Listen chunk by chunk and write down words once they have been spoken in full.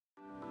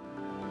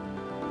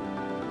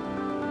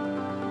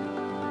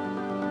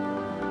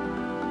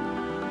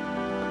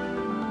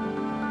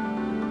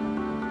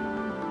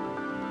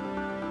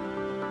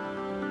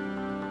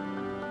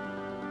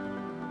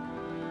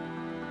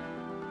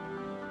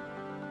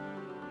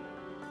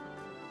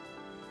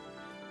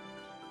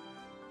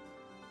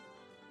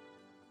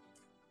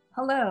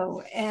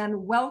Hello,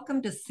 and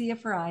welcome to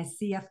CFRI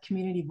CF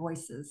Community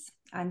Voices.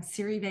 I'm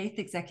Siri Vaith,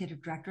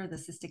 Executive Director of the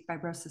Cystic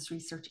Fibrosis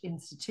Research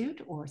Institute,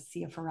 or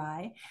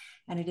CFRI,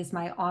 and it is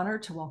my honor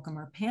to welcome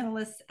our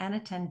panelists and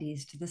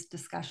attendees to this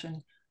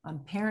discussion on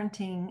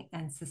parenting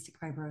and cystic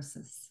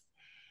fibrosis.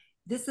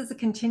 This is a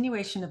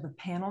continuation of a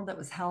panel that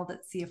was held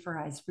at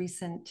CFRI's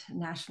recent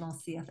National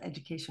CF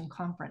Education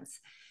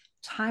Conference.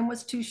 Time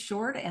was too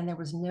short and there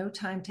was no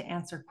time to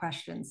answer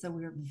questions. So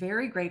we're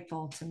very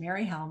grateful to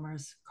Mary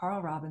Helmers,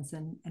 Carl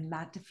Robinson, and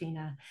Matt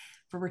Defina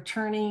for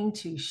returning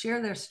to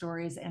share their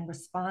stories and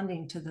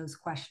responding to those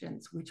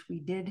questions, which we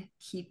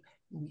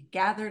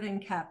gathered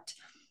and kept.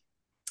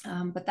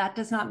 But that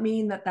does not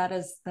mean that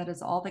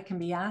is all that can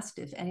be asked.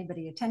 If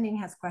anybody attending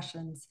has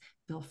questions,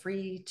 feel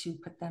free to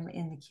put them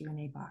in the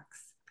Q&A box.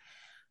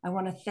 I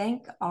want to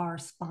thank our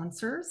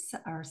sponsors,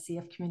 our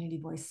CF Community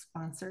Voice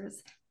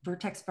sponsors,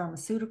 Vertex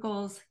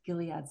Pharmaceuticals,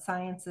 Gilead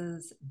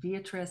Sciences,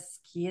 Viatris,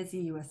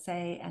 Chiesi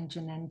USA, and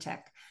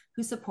Genentech,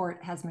 whose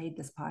support has made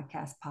this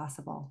podcast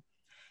possible.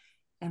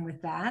 And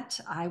with that,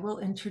 I will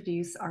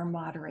introduce our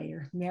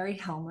moderator, Mary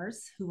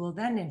Helmers, who will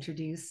then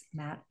introduce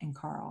Matt and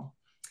Carl.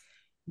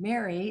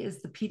 Mary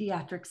is the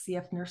Pediatric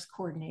CF Nurse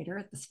Coordinator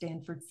at the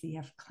Stanford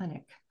CF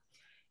Clinic.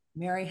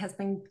 Mary has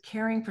been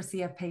caring for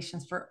CF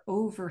patients for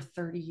over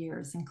 30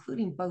 years,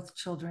 including both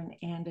children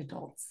and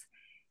adults.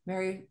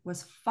 Mary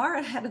was far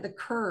ahead of the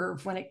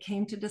curve when it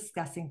came to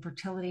discussing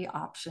fertility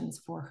options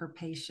for her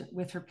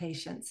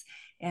patients.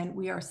 And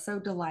we are so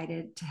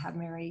delighted to have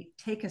Mary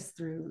take us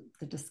through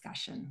the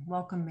discussion.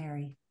 Welcome,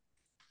 Mary.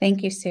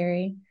 Thank you,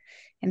 Siri.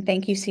 And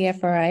thank you,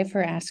 CFRI,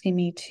 for asking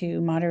me to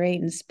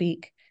moderate and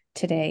speak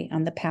today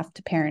on the path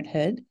to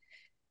parenthood.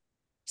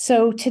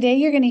 So today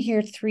you're going to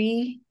hear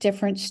three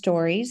different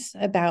stories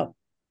about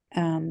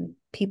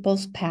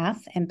people's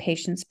path and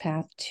patients'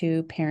 path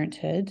to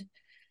parenthood.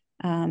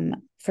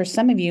 For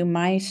some of you,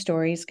 my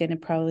story is going to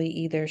probably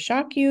either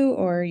shock you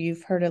or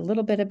you've heard a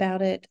little bit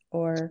about it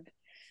or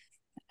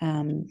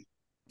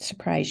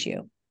surprise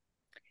you.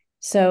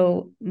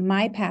 So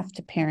my path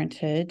to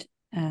parenthood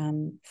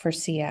for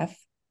CF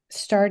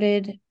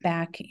started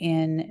back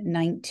in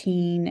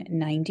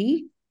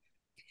 1990.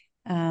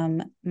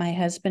 My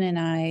husband and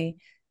I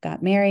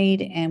got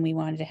married and we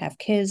wanted to have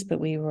kids, but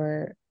we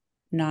were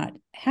not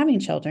having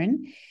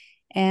children,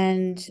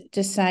 and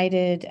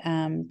decided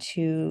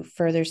to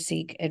further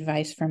seek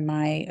advice from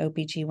my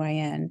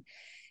OBGYN.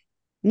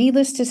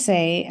 Needless to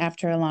say,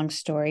 after a long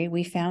story,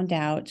 we found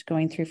out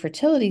going through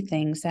fertility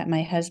things that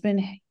my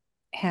husband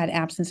had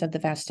absence of the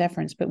vas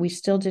deferens, but we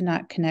still did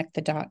not connect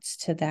the dots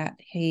to that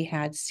he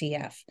had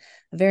CF,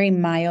 a very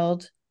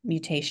mild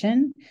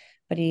mutation,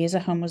 but he is a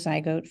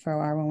homozygote for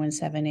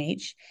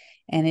R117H,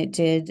 and it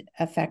did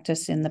affect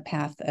us in the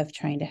path of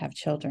trying to have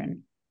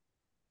children.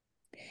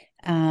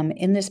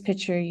 In this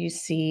picture, you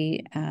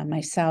see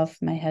myself,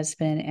 my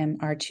husband, and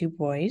our two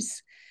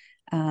boys.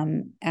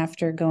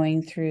 After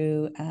going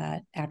through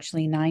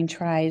actually 9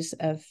 tries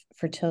of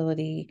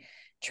fertility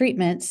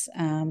treatments,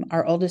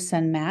 our oldest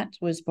son, Matt,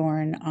 was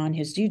born on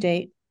his due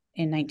date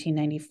in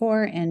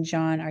 1994, and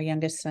John, our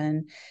youngest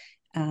son,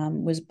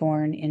 was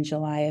born in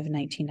July of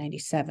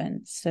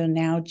 1997. So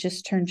now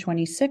just turned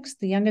 26,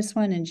 the youngest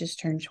one, and just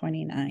turned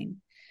 29.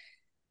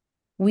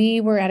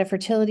 We were at a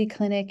fertility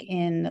clinic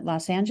in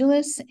Los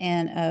Angeles,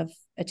 and an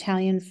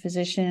Italian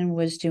physician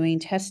was doing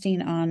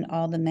testing on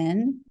all the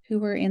men who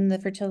were in the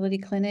fertility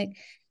clinic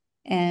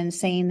and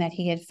saying that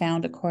he had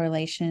found a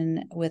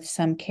correlation with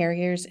some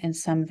carriers and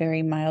some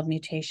very mild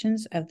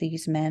mutations of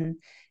these men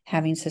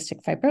having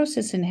cystic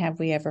fibrosis, and have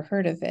we ever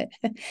heard of it?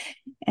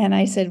 And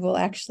I said, well,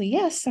 actually,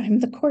 yes, I'm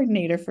the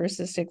coordinator for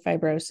cystic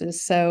fibrosis.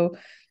 So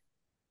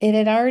it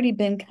had already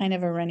been kind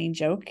of a running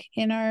joke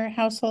in our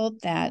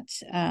household that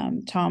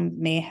Tom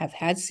may have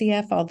had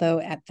CF, although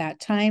at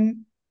that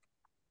time,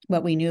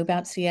 what we knew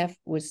about CF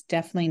was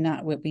definitely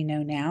not what we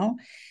know now.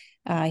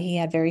 He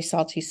had very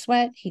salty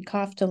sweat. He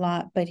coughed a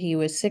lot, but he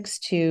was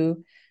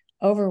 6'2",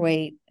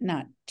 overweight,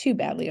 not too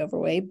badly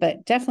overweight,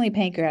 but definitely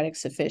pancreatic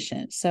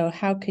sufficient. So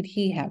how could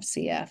he have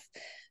CF?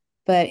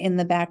 But in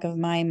the back of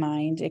my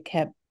mind, it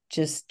kept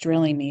just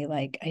drilling me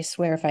like, I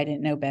swear if I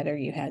didn't know better,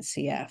 you had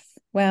CF.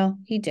 Well,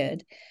 he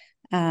did.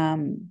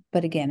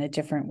 But again, a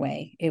different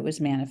way it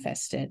was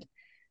manifested.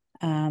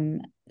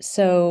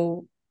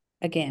 So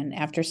again,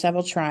 after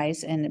several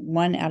tries and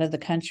one out of the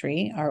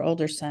country, our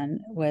older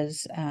son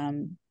was,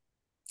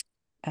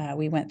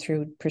 we went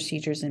through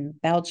procedures in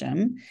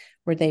Belgium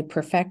where they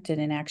perfected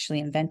and actually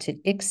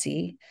invented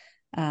ICSI,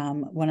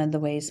 one of the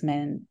ways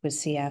men with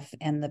CF,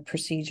 and the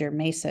procedure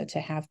MESA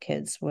to have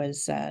kids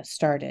was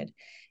started.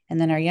 And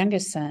then our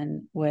youngest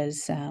son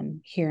was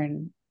here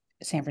in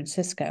San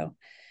Francisco.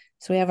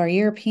 So we have our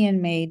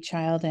European-made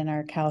child and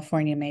our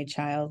California-made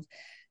child,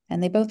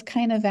 and they both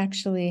kind of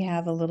actually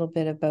have a little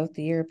bit of both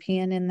the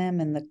European in them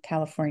and the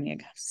California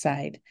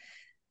side.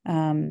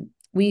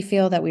 We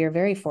feel that we are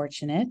very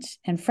fortunate.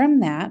 And from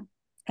that,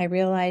 I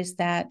realized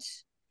that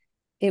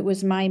it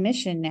was my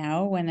mission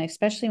now,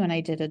 especially when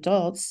I did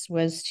adults,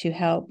 was to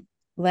help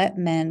let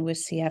men with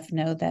CF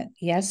know that,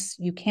 yes,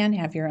 you can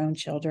have your own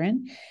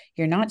children.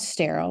 You're not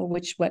sterile,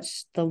 which what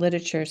the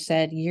literature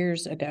said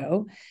years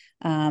ago.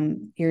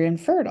 You're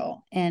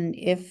infertile. And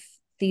if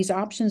these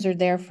options are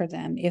there for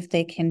them, if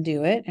they can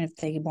do it, and if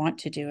they want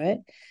to do it,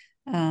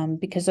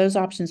 because those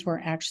options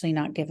were actually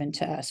not given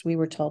to us. We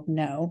were told,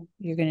 no,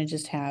 you're going to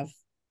just have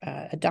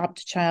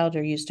adopt a child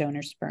or use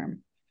donor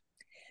sperm.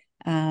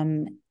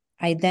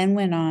 I then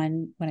went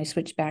on, when I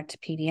switched back to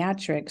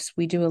pediatrics,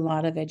 we do a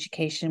lot of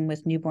education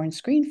with newborn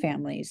screen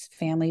families,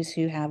 families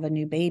who have a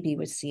new baby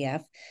with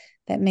CF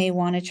that may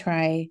want to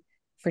try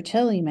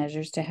fertility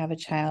measures to have a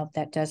child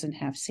that doesn't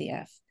have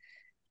CF.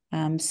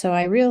 So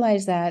I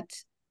realized that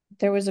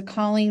there was a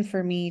calling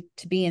for me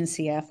to be in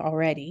CF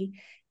already.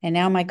 And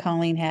now my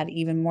calling had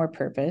even more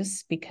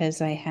purpose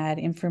because I had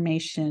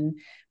information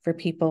for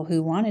people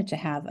who wanted to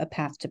have a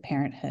path to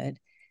parenthood.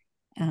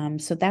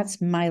 So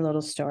that's my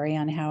little story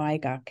on how I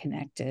got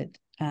connected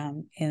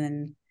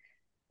in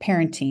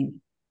parenting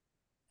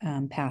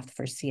path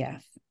for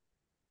CF.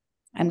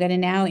 I'm going to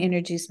now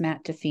introduce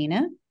Matt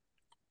Defina.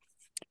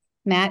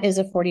 Matt is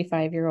a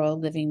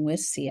 45-year-old living with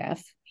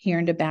CF. He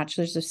earned a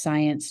Bachelor's of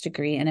Science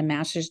degree and a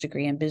Master's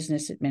degree in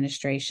Business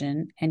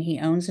Administration, and he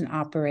owns and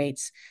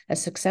operates a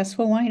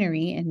successful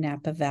winery in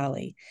Napa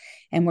Valley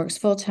and works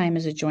full-time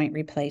as a joint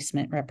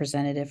replacement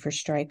representative for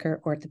Stryker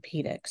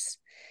Orthopedics.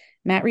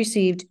 Matt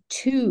received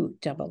 2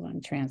 double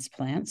lung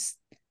transplants,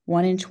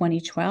 one in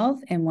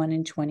 2012 and one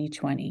in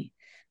 2020.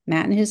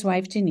 Matt and his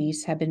wife,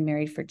 Denise, have been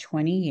married for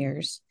 20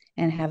 years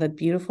and have a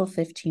beautiful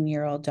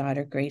 15-year-old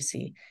daughter,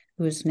 Gracie,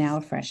 who is now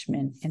a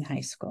freshman in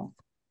high school.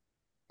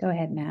 Go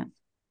ahead, Matt.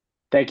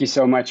 Thank you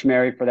so much,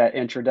 Mary, for that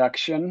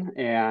introduction.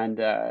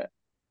 And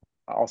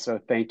also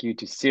thank you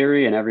to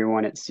Siri and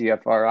everyone at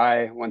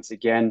CFRI once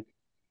again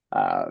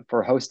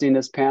for hosting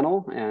this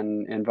panel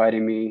and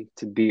inviting me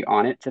to be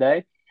on it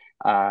today.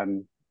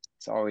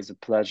 It's always a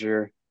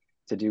pleasure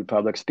to do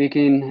public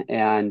speaking.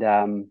 And,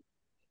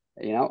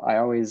 I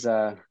always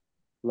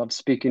love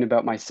speaking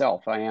about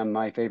myself. I am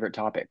my favorite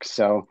topic.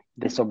 So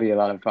this will be a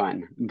lot of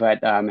fun.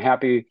 But I'm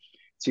happy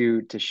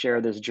to share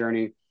this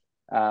journey.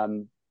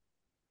 As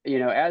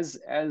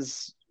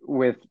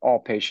with all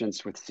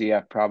patients with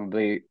CF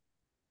probably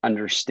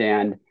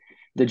understand,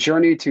 the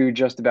journey to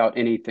just about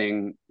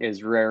anything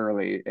is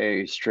rarely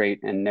a straight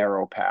and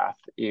narrow path.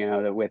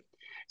 That with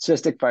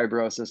cystic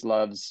fibrosis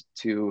loves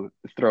to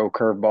throw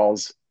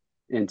curveballs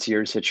into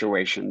your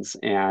situations,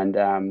 and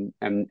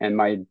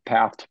my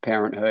path to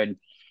parenthood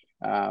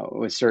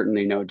was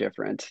certainly no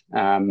different.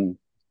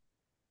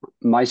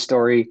 My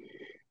story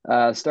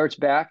starts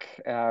back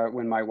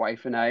when my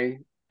wife and I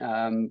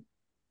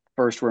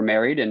first were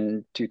married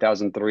in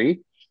 2003.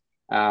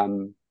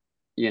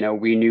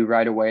 We knew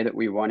right away that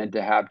we wanted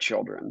to have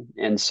children.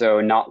 And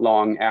so not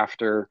long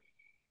after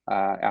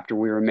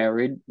we were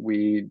married,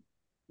 we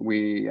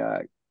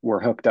were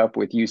hooked up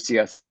with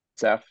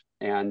UCSF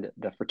and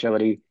the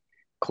fertility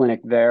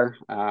clinic there,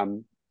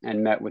 and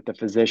met with the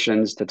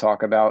physicians to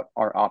talk about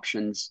our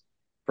options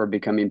for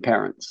becoming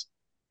parents.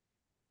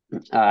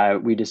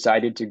 We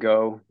decided to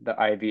go the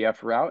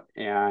IVF route,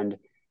 and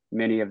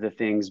many of the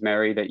things,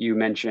 Mary, that you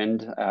mentioned,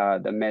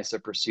 the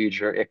MESA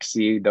procedure,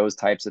 ICSI, those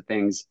types of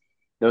things,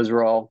 those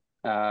were all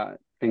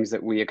things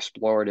that we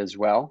explored as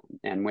well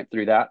and went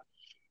through that.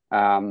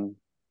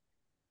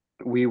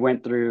 We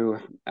went through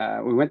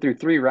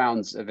 3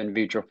 rounds of in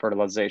vitro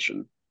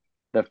fertilization.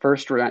 The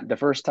first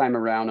time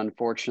around,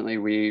 unfortunately,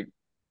 we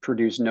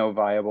produced no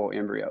viable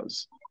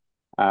embryos.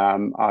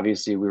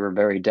 Obviously, we were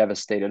very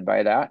devastated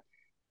by that.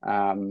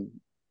 But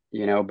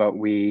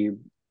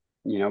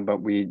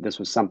this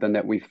was something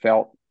that we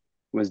felt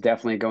was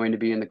definitely going to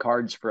be in the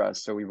cards for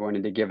us. So we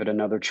wanted to give it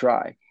another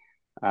try.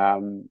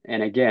 And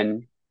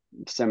again,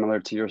 similar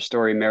to your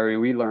story, Mary,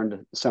 we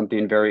learned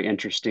something very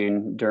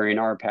interesting during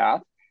our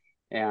path.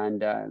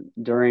 And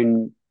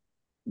during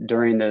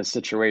the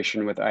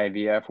situation with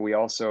IVF, we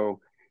also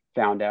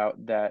found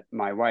out that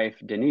my wife,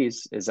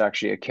 Denise, is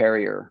actually a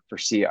carrier for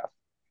CF.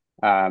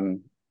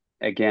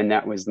 Again,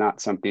 that was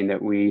not something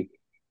that we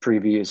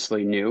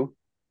previously knew.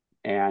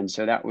 And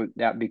so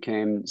that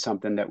became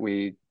something that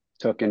we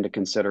took into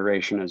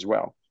consideration as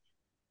well.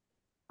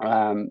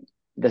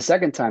 The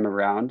second time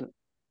around, with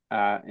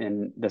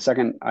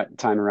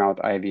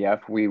IVF,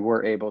 we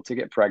were able to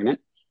get pregnant.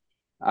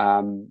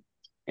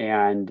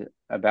 And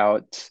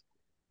about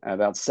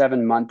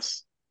 7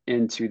 months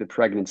into the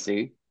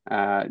pregnancy,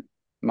 my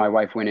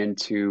wife went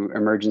into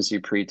emergency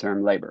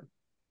preterm labor.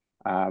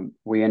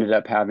 We ended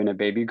up having a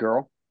baby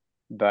girl,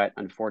 but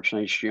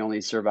unfortunately, she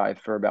only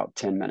survived for about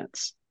 10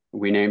 minutes.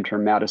 We named her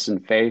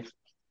Madison Faith.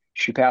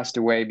 She passed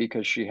away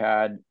because she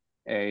had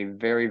a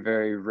very,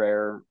 very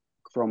rare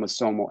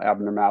chromosomal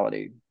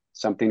abnormality,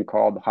 something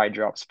called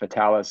hydrops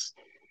fatalis,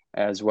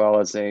 as well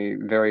as a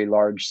very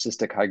large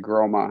cystic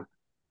hygroma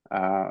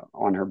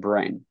on her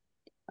brain.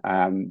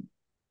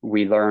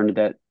 We learned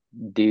that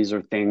these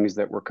are things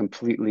that were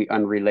completely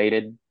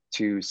unrelated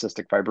to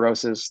cystic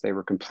fibrosis. They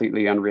were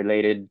completely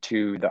unrelated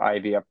to the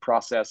IVF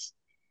process.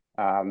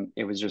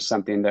 It was just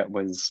something that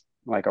was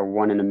like a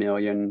 1 in a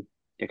million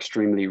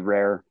extremely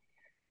rare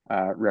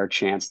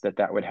chance that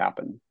that would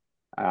happen.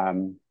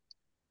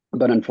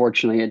 But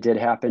unfortunately, it did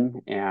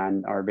happen,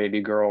 and our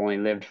baby girl only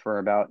lived for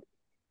about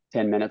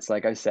 10 minutes,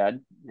 like I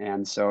said.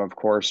 And so, of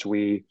course,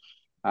 we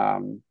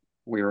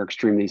were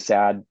extremely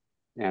sad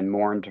and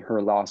mourned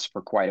her loss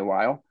for quite a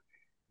while.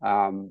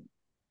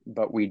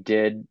 But we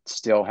did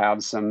still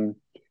have some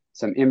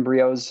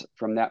embryos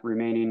from that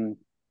remaining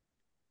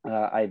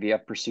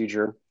IVF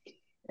procedure.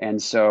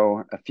 And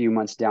so a few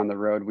months down the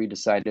road, we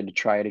decided to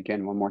try it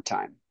again one more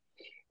time.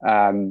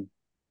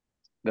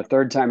 The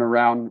third time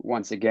around,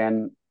 once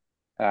again,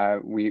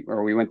 we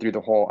went through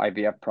the whole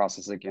IVF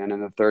process again.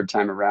 And the third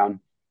time around,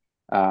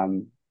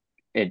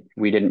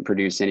 we didn't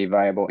produce any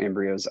viable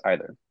embryos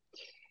either.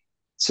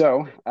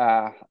 So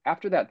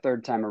after that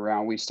third time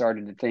around, we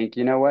started to think,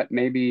 you know what,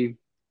 maybe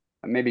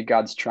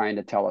God's trying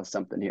to tell us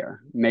something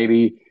here.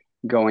 Maybe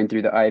going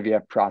through the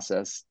IVF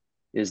process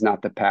is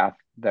not the path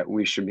that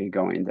we should be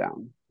going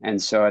down.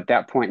 And so at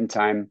that point in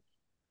time,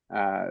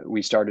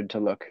 we started to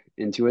look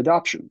into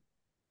adoption.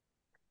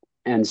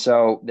 And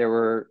so there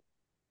were,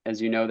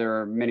 as you know,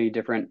 there are many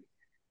different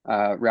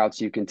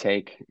routes you can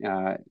take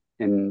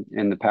in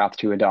the path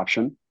to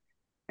adoption.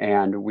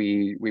 And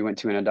we went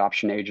to an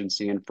adoption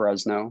agency in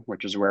Fresno,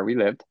 which is where we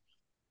lived.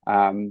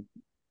 And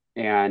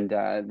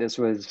this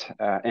was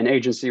an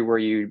agency where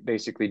you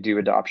basically do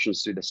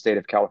adoptions through the state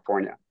of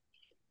California.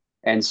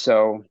 And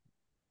so,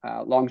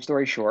 long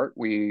story short,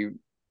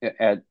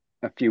 at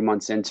a few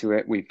months into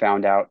it, we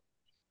found out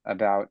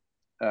about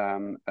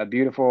a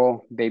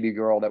beautiful baby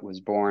girl that was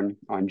born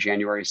on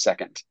January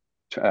 2nd,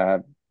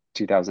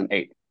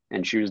 2008.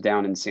 And she was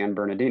down in San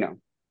Bernardino.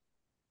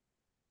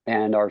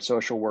 And our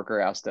social worker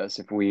asked us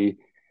if we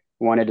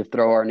wanted to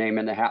throw our name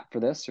in the hat for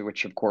this,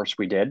 which of course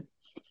we did.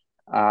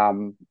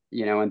 And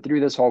through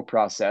this whole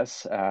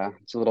process,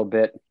 it's a little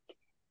bit,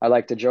 I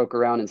like to joke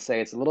around and say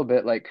it's a little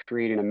bit like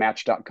creating a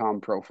Match.com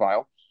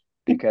profile,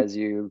 because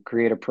you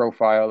create a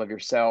profile of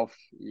yourself,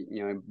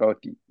 both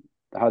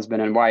the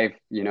husband and wife,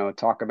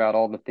 talk about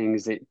all the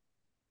things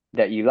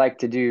that you like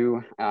to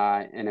do.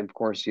 And of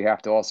course, you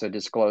have to also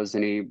disclose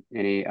any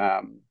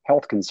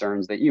health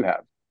concerns that you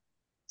have.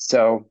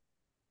 So,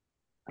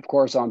 of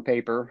course, on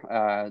paper,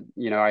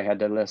 I had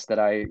to list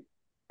that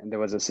there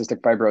was a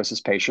cystic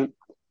fibrosis patient.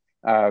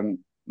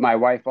 My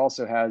wife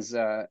also has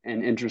an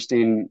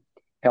interesting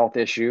health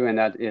issue, and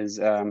that is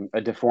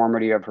a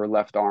deformity of her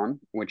left arm,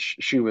 which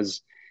she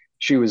was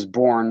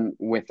born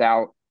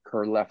without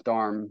her left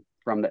arm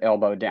from the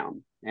elbow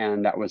down,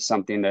 and that was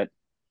something that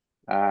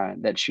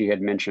she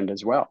had mentioned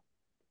as well.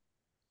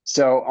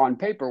 So on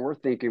paper, we're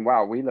thinking,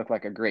 wow, we look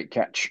like a great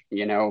catch.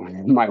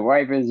 My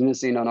wife is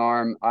missing an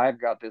arm. I've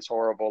got this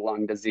horrible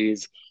lung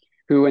disease.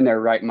 Who in their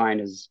right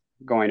mind is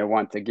going to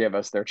want to give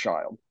us their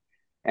child?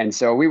 And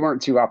so we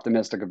weren't too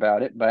optimistic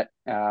about it, but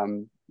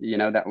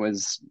that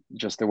was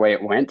just the way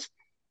it went.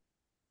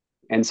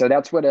 And so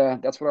that's what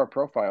our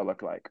profile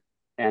looked like.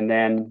 And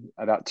then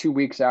about 2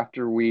 weeks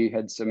after we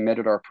had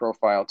submitted our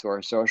profile to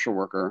our social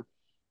worker,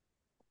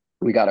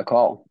 we got a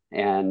call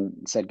and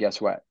said, guess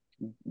what?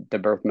 The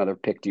birth mother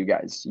picked you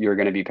guys. You're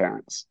going to be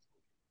parents.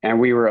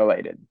 And we were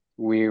elated.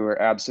 We were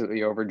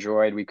absolutely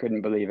overjoyed. We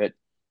couldn't believe it.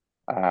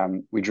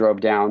 We drove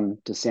down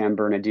to San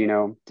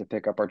Bernardino to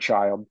pick up our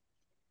child.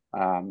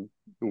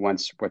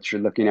 What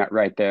you're looking at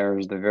right there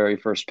is the very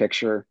first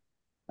picture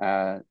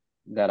that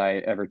I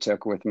ever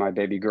took with my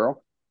baby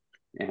girl.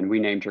 And we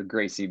named her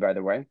Gracie, by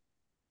the way.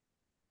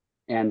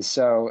 And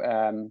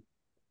so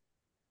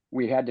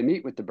we had to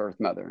meet with the birth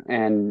mother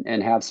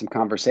and have some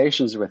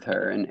conversations with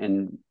her.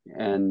 And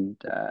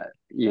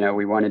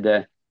we wanted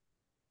to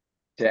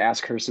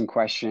ask her some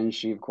questions.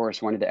 She, of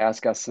course, wanted to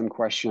ask us some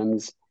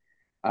questions.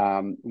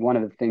 One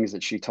of the things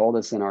that she told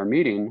us in our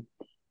meeting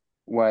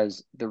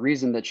was the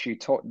reason that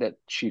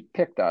she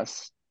picked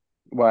us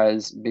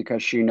was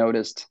because she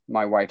noticed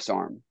my wife's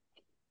arm.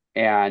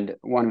 And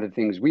one of the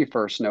things we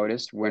first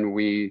noticed when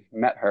we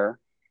met her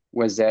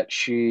was that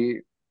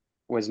she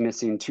was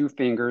missing 2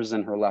 fingers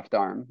in her left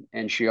arm,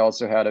 and she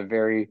also had a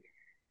very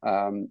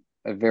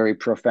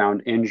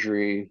profound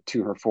injury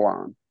to her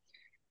forearm.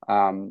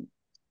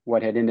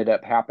 What had ended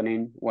up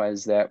happening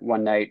was that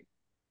one night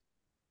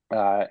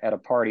at a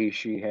party,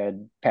 she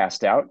had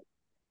passed out,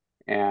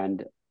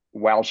 and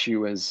while she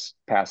was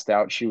passed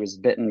out, she was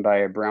bitten by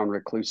a brown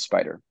recluse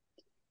spider.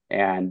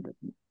 And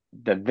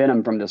the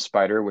venom from this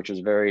spider, which is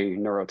very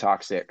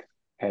neurotoxic,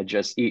 had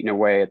just eaten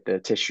away at the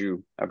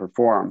tissue of her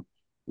forearm,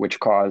 which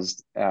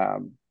caused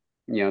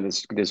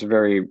this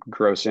very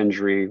gross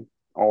injury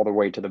all the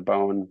way to the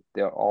bone.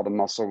 All the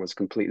muscle was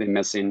completely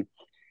missing.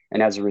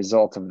 And as a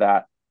result of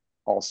that,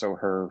 also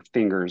her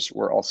fingers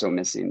were also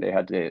missing. They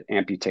had to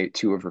amputate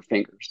 2 of her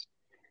fingers.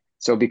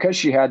 So because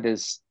she had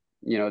this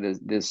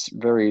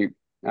very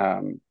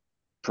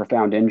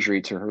profound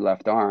injury to her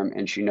left arm,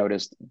 and she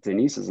noticed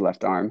Denise's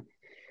left arm,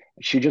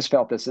 she just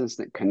felt this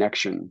instant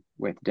connection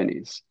with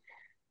Denise.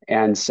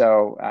 And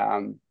so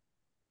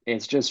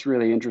it's just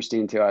really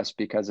interesting to us,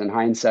 because in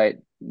hindsight,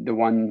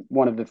 one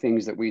of the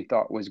things that we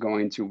thought was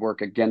going to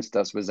work against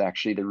us was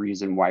actually the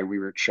reason why we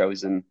were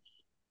chosen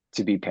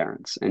to be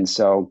parents. And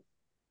so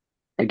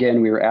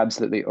again, we were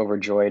absolutely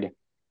overjoyed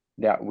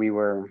that we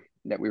were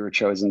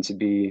chosen to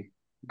be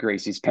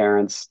Gracie's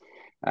parents.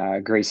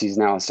 Gracie's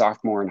now a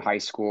sophomore in high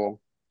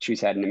school.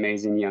 She's had an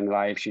amazing young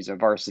life. She's a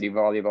varsity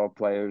volleyball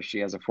player. She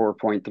has a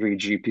 4.3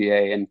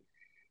 GPA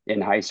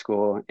in high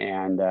school,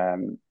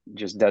 and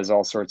just does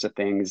all sorts of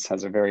things,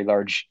 has a very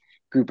large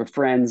group of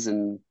friends,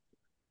 and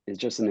is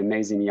just an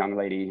amazing young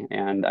lady.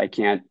 And I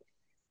cannot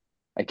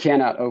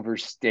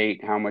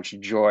overstate how much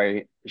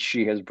joy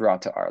she has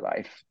brought to our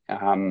life.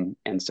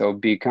 And so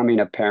becoming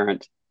a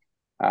parent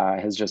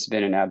has just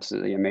been an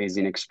absolutely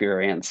amazing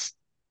experience.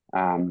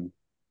 And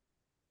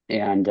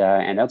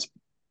that's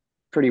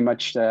pretty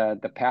much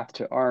the path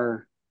to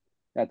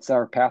that's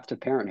our path to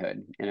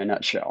parenthood in a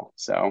nutshell.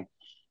 So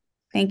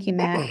thank you,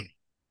 Matt,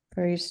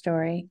 for your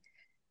story.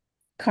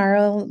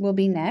 Carl will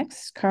be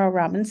next. Carl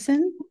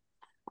Robinson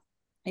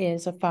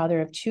is a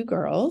father of 2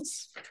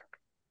 girls.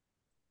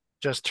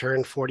 Just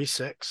turned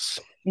 46.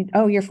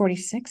 Oh, you're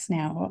 46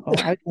 now. Oh, I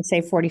was going to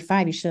say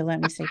 45. You should have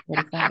let me say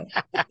 45.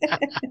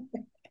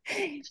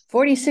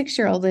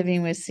 46-year-old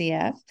living with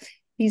CF.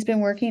 He's been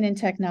working in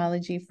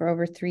technology for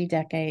over 3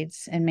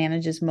 decades and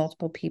manages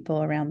multiple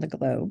people around the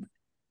globe.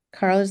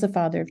 Carl is the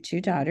father of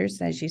 2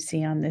 daughters, as you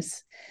see on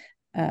this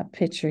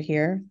picture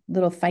here,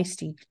 little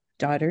feisty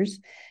daughters,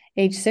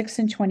 age 6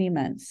 and 20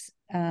 months.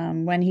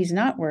 When he's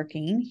not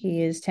working,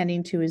 he is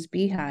tending to his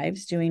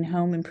beehives, doing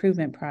home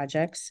improvement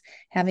projects,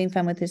 having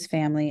fun with his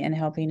family, and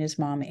helping his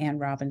mom, Ann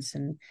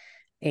Robinson,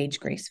 age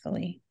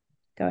gracefully.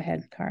 Go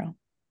ahead, Carl.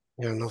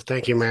 Yeah, no,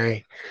 thank you,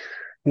 Mary.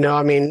 No,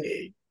 I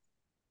mean,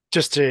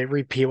 just to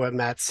repeat what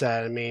Matt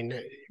said, I mean,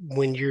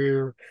 when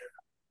you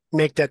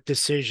make that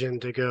decision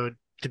to go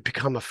to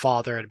become a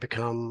father, to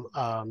become,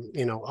 a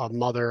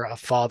mother, a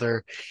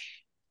father,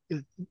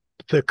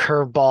 the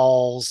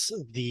curveballs,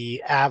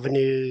 the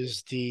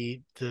avenues,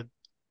 the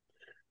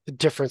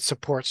different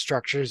support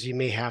structures you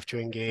may have to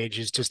engage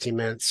is just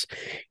immense.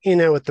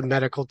 With the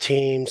medical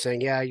team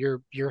saying, yeah,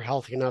 you're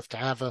healthy enough to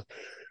have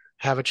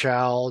a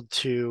child,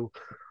 to,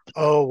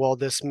 oh, well,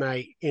 this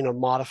might,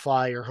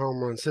 modify your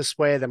hormones this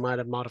way, that might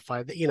have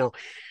modified that,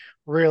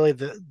 really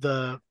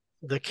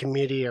the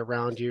community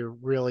around you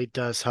really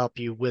does help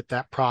you with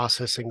that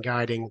process and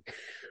guiding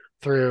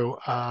through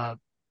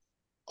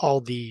all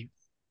the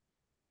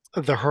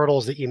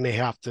hurdles that you may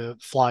have to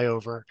fly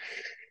over.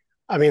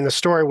 I mean, the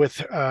story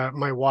with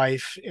my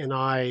wife and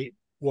I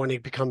wanting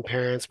to become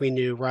parents, we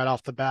knew right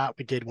off the bat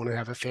we did want to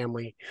have a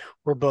family.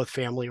 We're both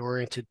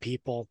family-oriented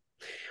people.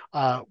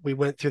 We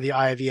went through the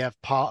IVF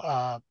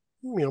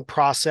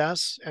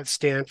process at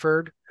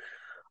Stanford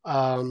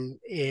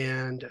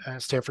and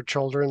Stanford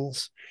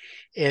Children's,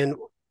 and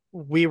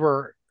we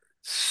were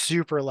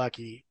super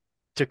lucky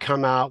to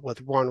come out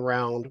with one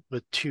round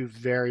with 2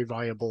 very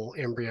viable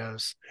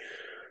embryos.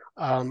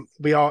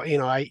 We all,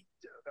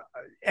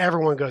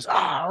 everyone goes,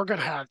 we're going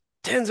to have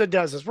tens of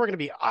dozens. We're going to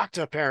be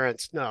octa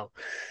parents. No,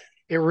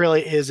 it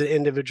really is an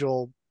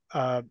individual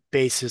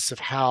basis of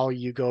how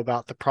you go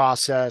about the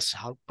process,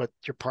 with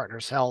your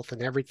partner's health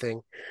and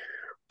everything.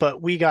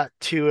 But we got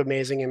 2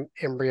 amazing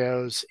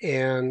embryos,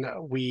 and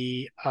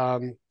we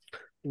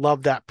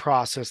loved that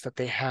process that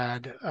they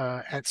had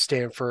at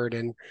Stanford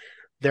and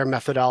their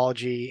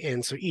methodology.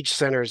 And so each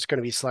center is going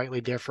to be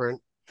slightly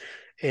different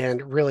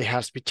and really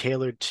has to be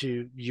tailored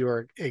to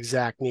your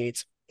exact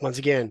needs. Once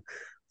again,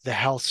 the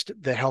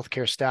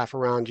healthcare staff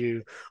around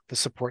you, the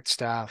support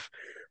staff,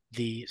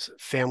 the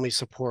family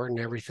support and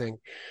everything.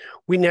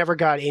 We never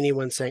got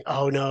anyone saying,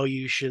 oh no,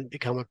 you shouldn't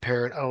become a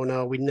parent. Oh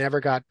no, we never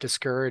got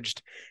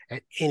discouraged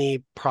at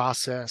any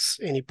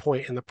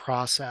point in the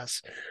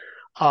process.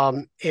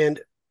 And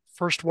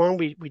first one,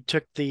 we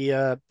took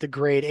the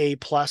grade A+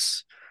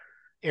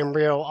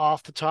 embryo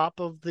off the top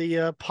of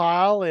the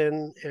pile,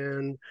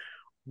 and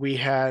we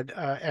had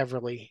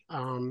Everly.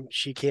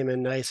 She came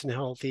in nice and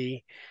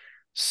healthy,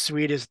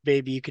 sweetest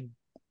baby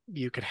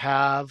you could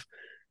have,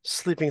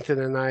 sleeping through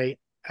the night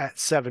at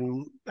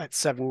 7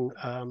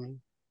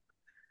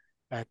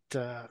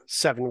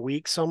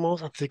 weeks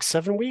almost. I think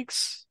 7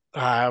 weeks.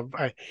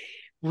 I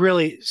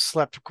really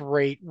slept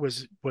great.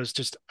 Was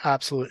just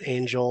absolute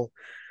angel.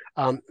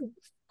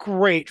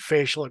 Great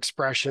facial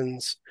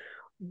expressions,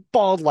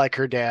 bald like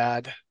her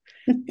dad,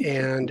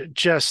 and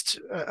just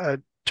a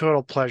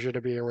total pleasure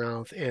to be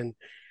around. And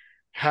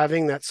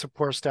having that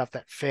support staff,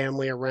 that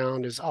family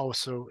around, is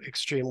also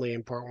extremely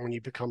important when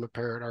you become a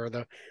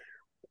parent.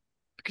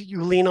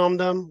 You lean on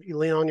them, you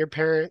lean on your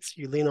parents,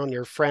 you lean on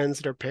your friends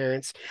that are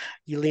parents,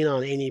 you lean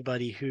on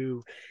anybody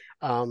who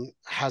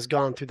has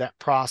gone through that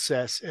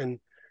process. And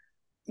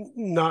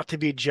not to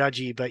be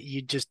judgy, but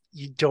you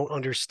don't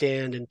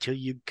understand until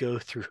you go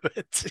through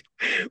it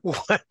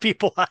what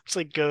people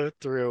actually go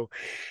through.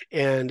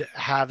 And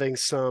having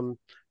some,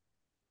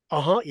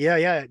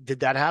 yeah,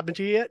 did that happen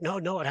to you yet?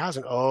 No, it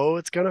hasn't. Oh,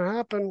 it's gonna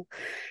happen.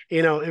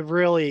 It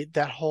really,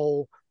 that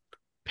whole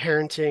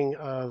parenting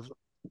of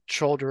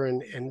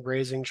children and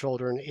raising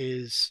children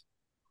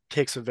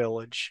takes a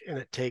village, and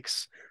it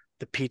takes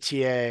the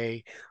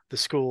PTA, the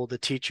school, the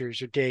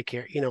teachers, your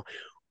daycare.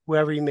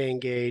 whoever you may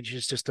engage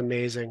is just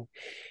amazing.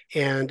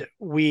 And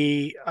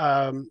we,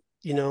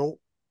 you know,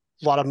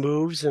 a lot of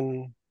moves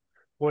and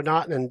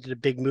whatnot, and then did a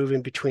big move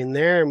in between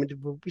there, and we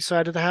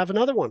decided to have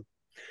another one.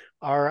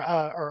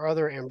 Our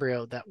other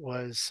embryo that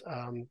was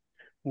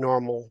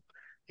normal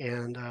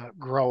and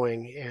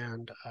growing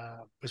and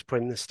was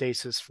put in the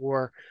stasis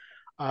for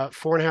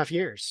 4.5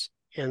 years,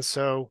 and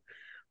so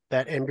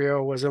that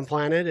embryo was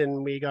implanted,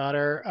 and we got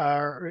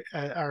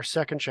our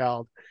second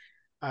child,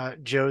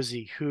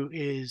 Josie, who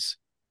is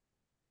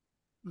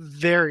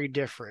very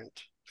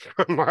different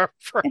from our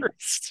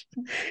first.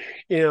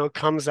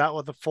 Comes out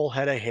with a full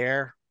head of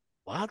hair.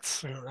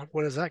 What?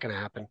 When is that going to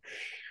happen?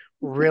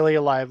 Really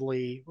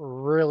lively,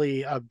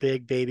 really a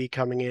big baby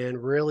coming in,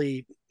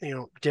 really,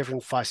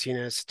 different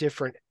fussiness,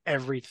 different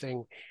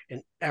everything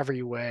in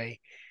every way.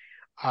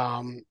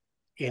 And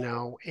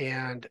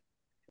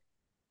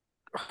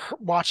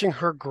watching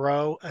her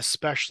grow,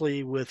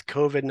 especially with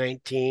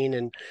COVID-19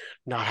 and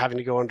not having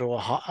to go into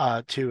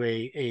a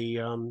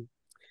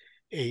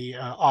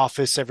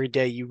office every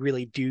day, you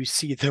really do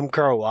see them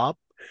grow up.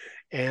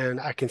 And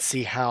I can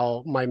see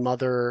how my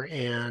mother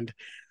and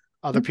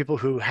other people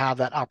who have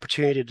that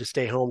opportunity to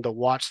stay home to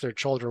watch their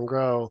children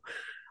grow,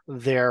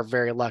 they're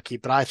very lucky.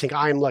 But I think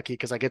I'm lucky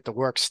because I get to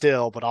work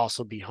still, but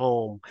also be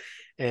home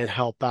and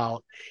help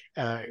out,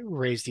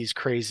 raise these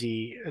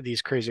crazy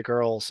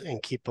girls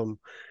and keep them,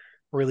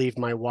 relieve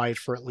my wife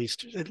for at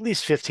least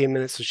 15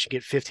 minutes, so she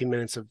get 15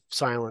 minutes of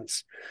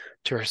silence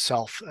to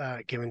herself,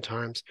 given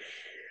times.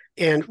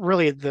 And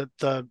really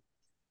the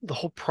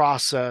whole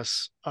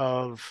process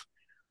of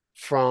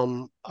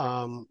from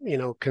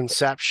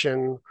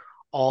conception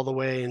all the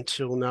way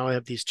until now I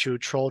have these two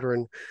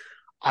children.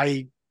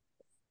 I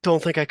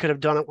don't think I could have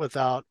done it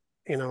without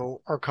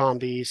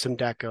Orkambi,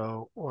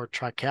 Symdeko, or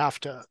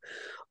Trikafta.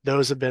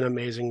 Those have been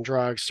amazing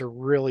drugs to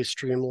really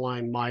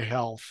streamline my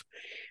health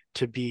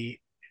to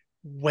be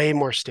way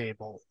more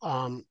stable.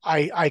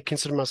 I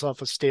consider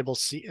myself a stable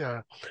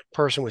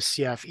person with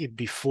CF even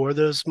before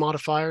those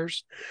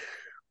modifiers,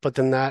 but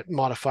then that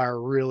modifier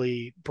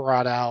really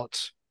brought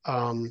out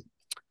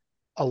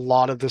a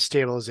lot of the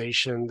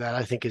stabilization that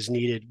I think is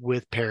needed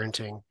with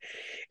parenting.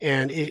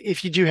 And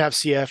if you do have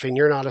CF and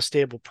you're not a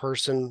stable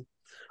person,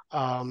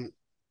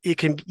 you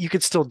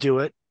could still do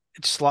it.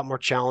 It's just a lot more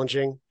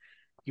challenging.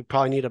 You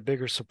probably need a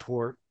bigger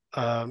support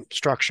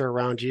structure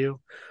around you.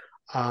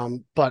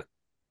 But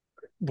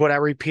would I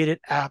repeat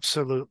it?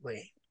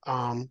 Absolutely.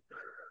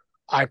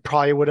 I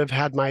probably would have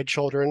had my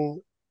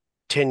children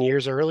 10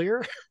 years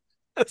earlier.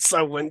 So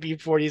I wouldn't be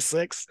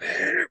 46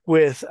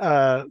 with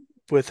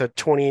a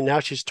 20, now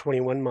she's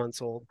 21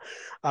 months old,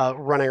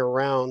 running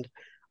around.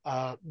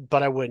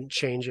 But I wouldn't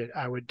change it.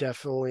 I would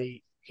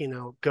definitely,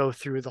 go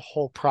through the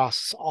whole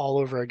process all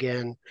over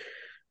again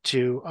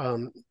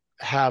to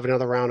have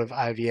another round of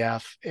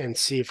IVF and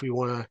see if we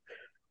want to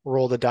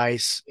roll the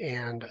dice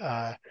and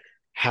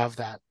have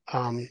that.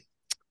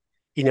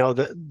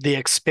 The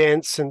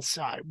expense, since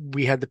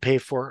we had to pay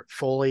for it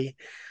fully,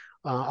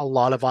 a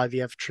lot of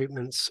IVF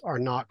treatments are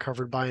not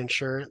covered by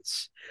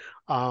insurance.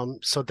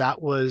 So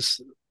that was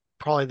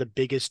probably the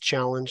biggest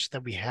challenge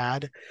that we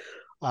had.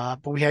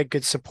 But we had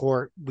good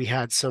support. We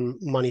had some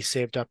money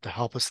saved up to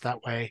help us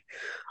that way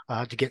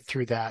to get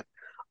through that.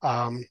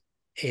 But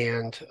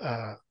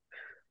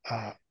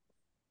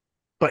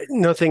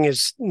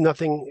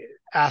nothing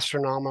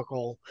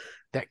astronomical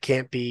that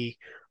can't be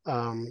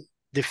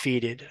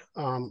defeated.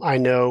 I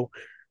know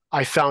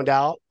I found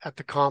out at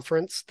the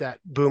conference that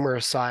Boomer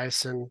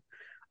Esiason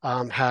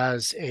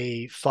has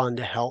a fund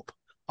to help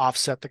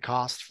offset the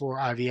cost for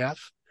IVF.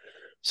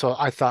 So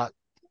I thought,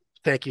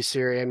 thank you,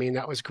 Siri. I mean,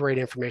 that was great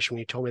information when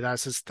you told me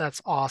that.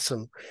 That's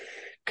awesome,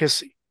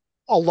 because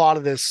a lot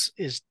of this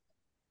is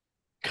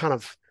kind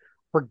of,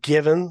 we're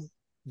given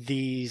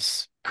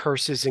these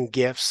curses and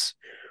gifts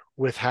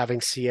with having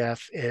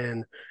CF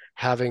and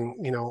having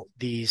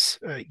these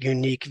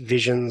unique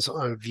visions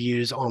on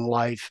views on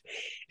life,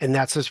 and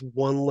that's just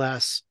one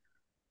less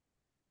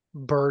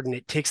burden.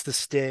 It takes the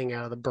sting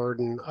out of the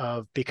burden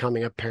of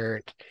becoming a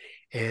parent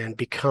and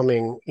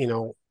becoming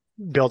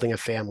building a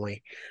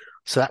family.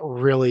 So that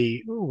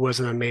really was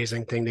an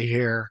amazing thing to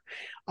hear,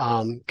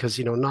 because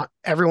not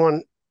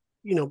everyone,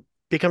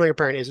 becoming a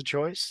parent is a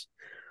choice.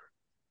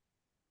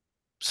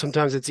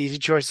 Sometimes it's easy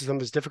choices,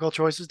 sometimes it's difficult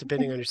choices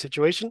depending on your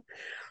situation.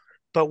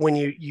 But when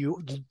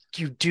you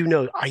do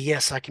know,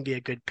 yes, I can be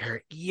a good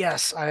parent.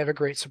 Yes, I have a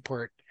great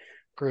support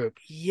group.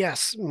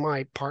 Yes,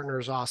 my partner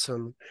is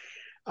awesome.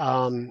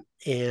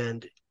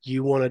 And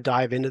you want to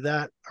dive into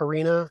that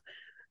arena,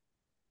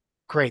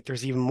 great.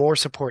 There's even more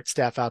support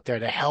staff out there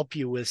to help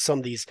you with some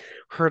of these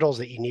hurdles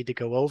that you need to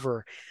go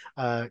over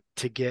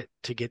to get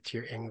to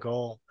your end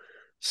goal.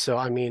 So,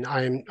 I mean,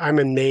 I'm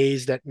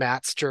amazed at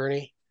Matt's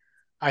journey.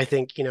 I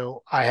think,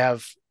 I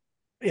have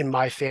in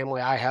my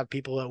family, I have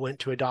people that went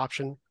to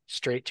adoption,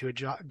 straight to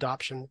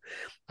adoption.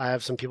 I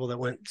have some people that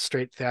went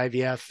straight to the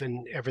IVF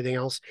and everything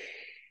else.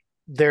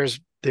 There's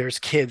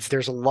kids,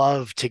 there's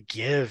love to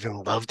give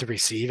and love to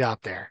receive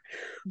out there.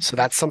 So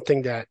that's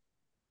something that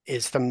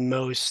is the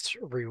most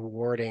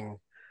rewarding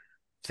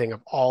thing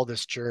of all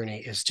this journey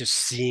is just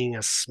seeing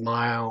a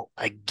smile,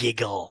 a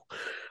giggle,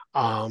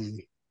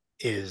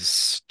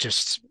 is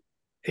just,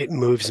 it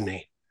moves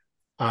me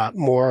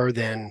more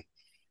than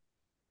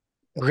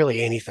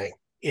really anything,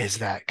 is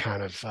that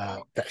kind of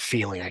that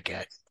feeling I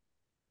get.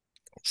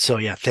 So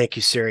yeah, thank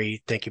you,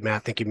 Siri. Thank you,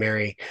 Matt. Thank you,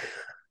 Mary.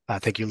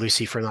 Thank you,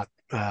 Lucy, for not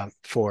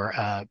for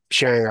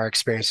sharing our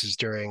experiences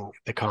during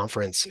the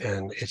conference.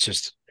 And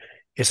it's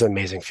an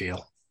amazing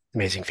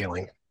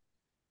feeling.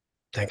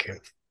 Thank you.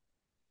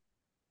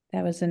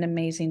 That was an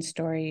amazing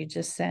story you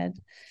just said.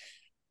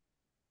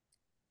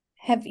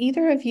 Have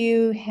either of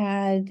you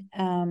had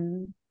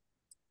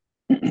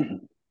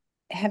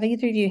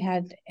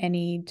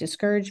any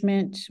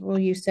discouragement? Well,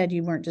 you said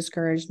you weren't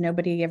discouraged.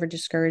 Nobody ever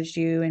discouraged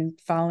you in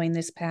following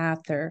this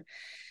path, or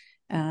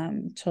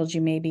told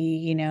you maybe,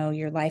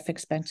 your life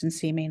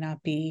expectancy may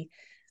not be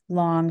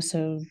long.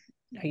 So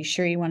are you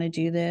sure you want to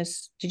do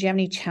this? Did you have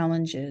any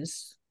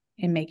challenges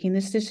in making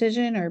this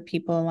decision, or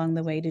people along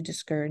the way to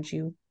discourage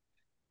you?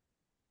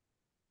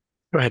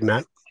 Go ahead,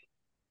 Matt.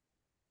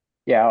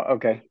 Yeah,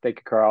 okay. Thank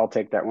you, Carl. I'll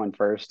take that one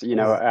first.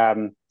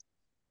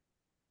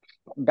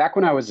 Back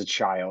when I was a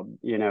child,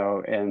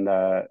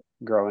 and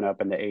growing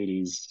up in the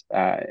 80s,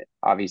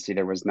 obviously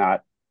there was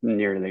not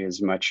nearly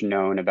as much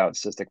known about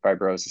cystic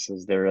fibrosis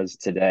as there is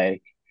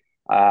today.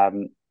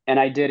 And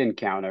I did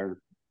encounter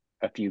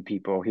a few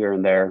people here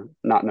and there,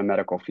 not in the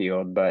medical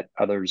field, but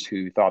others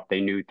who thought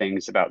they knew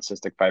things about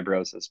cystic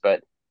fibrosis,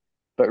 but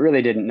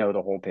really didn't know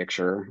the whole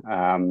picture,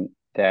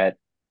 that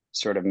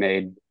sort of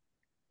made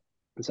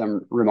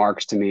some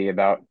remarks to me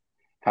about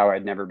how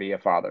I'd never be a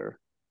father,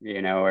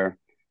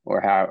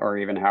 or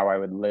even how I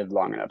would live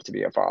long enough to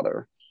be a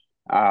father.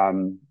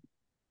 And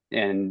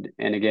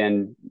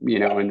again,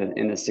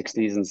 in the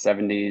 60s and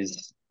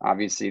 70s,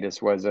 obviously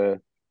this was a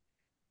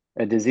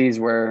disease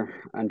where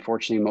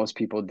unfortunately most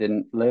people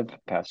didn't live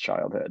past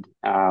childhood.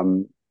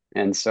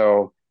 And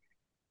so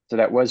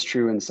that was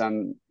true in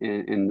some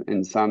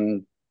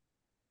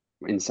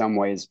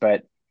ways,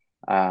 but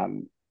I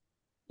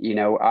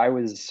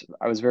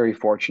was very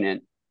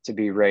fortunate to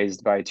be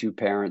raised by two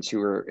parents who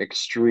were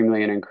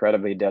extremely and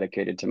incredibly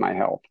dedicated to my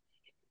health.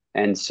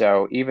 And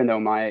so even though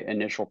my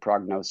initial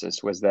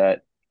prognosis was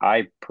that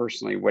I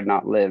personally would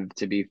not live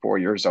to be 4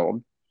 years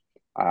old,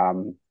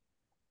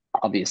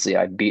 obviously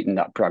I've beaten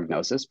that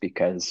prognosis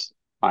because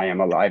I am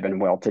alive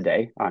and well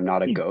today. I'm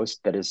not a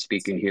ghost that is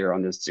speaking here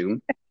on this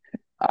Zoom.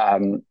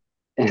 And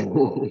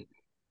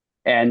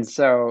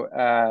so,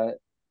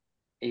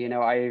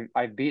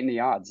 I've beaten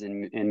the odds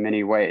in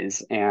many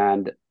ways.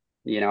 And,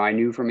 I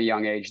knew from a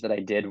young age that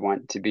I did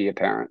want to be a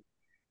parent.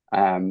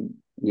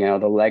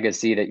 The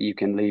legacy that you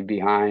can leave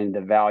behind,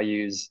 the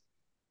values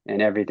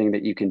and everything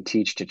that you can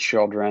teach to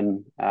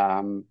children,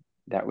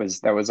 that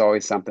was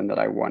always something that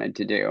I wanted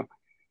to do.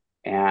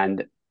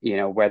 And,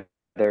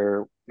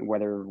 whether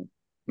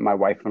my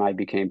wife and I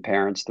became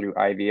parents through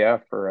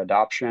IVF or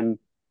adoption,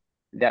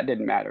 that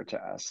didn't matter to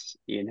us,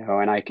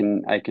 and I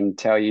can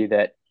tell you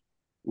that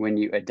when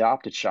you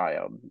adopt a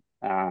child,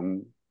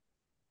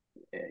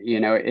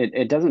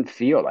 it doesn't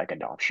feel like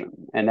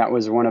adoption. And that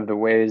was one of the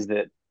ways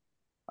that,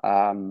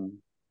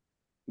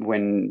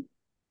 when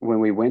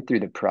we went through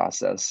the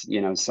process,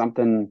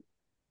 something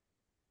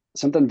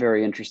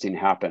very interesting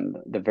happened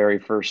the very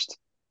first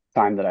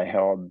time that I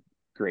held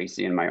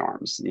Gracie in my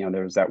arms.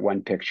 There was that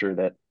one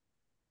picture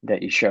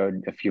that you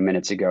showed a few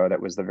minutes ago.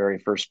 That was the very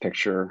first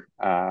picture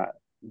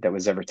that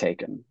was ever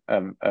taken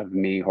of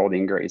me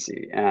holding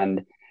Gracie.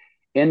 And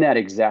in that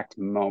exact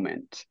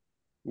moment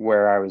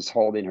where I was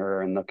holding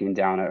her and looking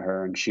down at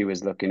her and she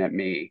was looking at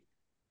me,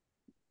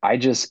 I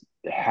just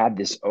had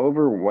this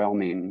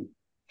overwhelming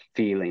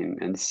feeling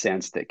and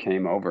sense that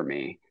came over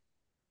me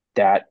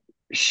that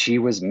she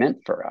was meant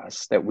for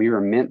us, that we were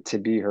meant to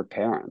be her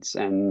parents.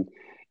 And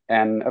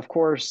of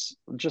course,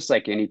 just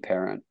like any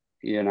parent,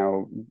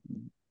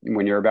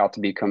 when you're about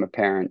to become a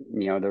parent,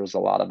 there's a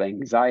lot of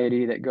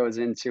anxiety that goes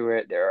into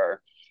it. There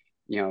are,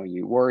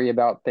 you worry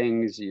about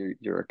things,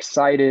 you're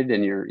excited,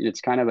 and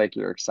it's kind of like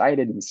you're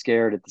excited and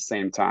scared at the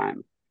same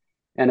time.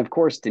 And of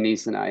course,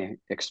 Denise and I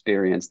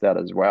experienced that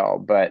as well.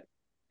 But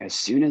as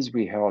soon as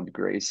we held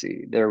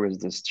Gracie, there was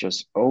this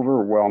just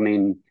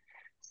overwhelming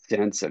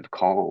sense of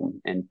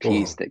calm and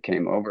peace that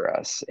came over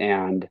us.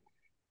 And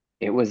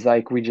it was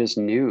like we just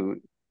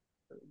knew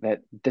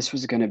that this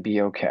was going to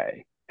be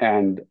okay.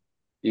 And,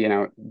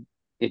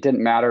 it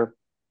didn't matter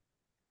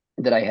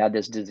that I had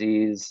this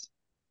disease.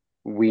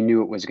 We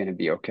knew it was going to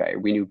be okay.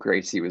 We knew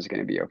Gracie was going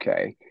to be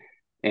okay.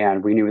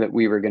 And we knew that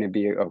we were going to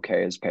be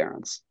okay as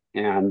parents.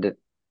 And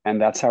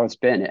that's how it's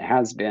been. It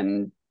has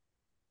been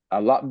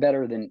a lot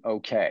better than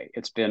okay.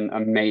 It's been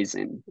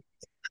amazing.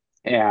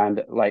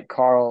 And like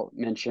Carl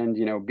mentioned,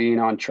 being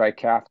on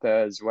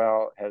Trikafta as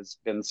well has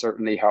been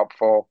certainly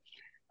helpful.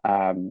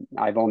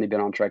 I've only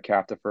been on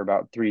Trikafta for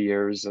about 3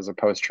 years as a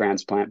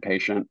post-transplant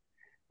patient.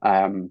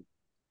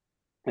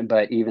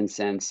 But even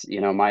since,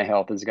 my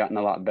health has gotten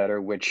a lot better,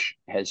 which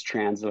has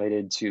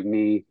translated to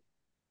me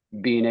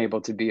being able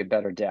to be a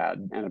better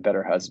dad and a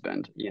better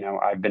husband.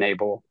 I've been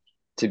able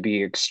to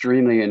be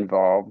extremely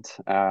involved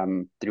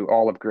through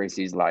all of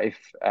Gracie's life,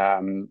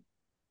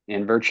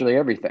 in virtually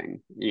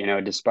everything.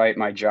 Despite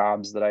my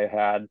jobs that I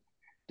had,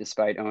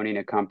 despite owning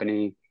a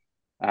company,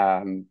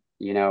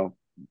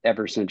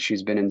 ever since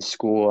she's been in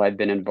school, I've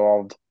been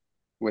involved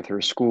with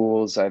her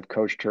schools. I've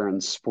coached her in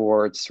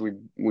sports.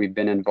 We've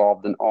been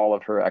involved in all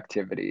of her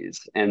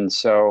activities, and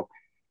so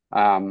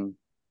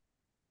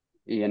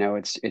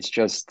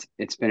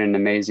it's been an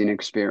amazing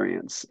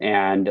experience,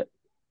 and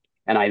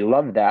I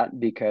love that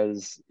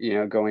because,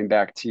 going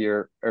back to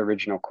your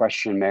original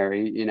question,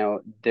 Mary,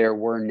 there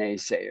were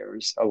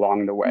naysayers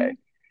along the way,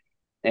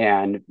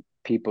 and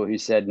people who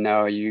said,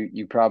 no,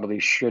 you probably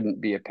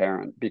shouldn't be a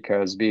parent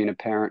because being a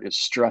parent is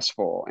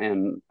stressful,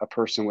 and a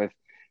person with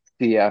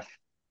CF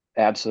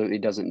absolutely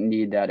doesn't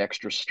need that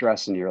extra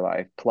stress in your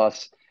life.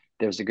 Plus,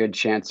 there's a good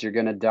chance you're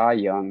going to die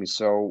young.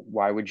 So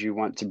why would you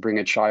want to bring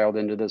a child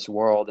into this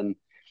world and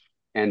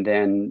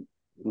then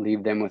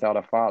leave them without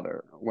a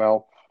father?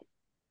 Well,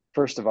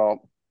 first of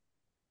all,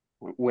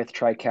 with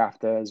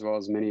Trikafta, as well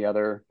as many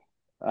other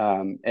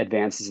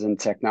advances in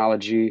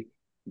technology,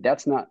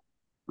 that's not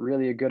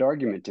really a good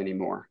argument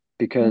anymore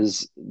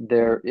because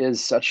there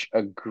is such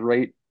a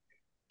great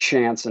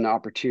chance and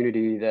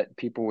opportunity that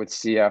people with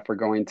CF are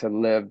going to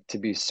live to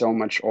be so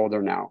much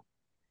older now.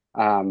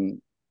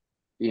 Um,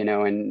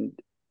 and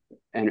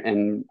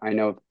I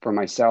know for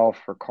myself,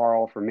 for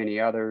Carl, for many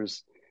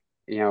others,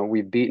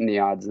 we've beaten the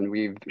odds, and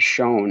we've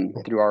shown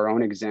through our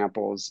own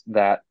examples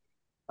that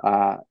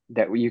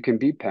you can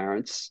be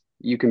parents.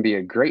 You can be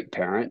a great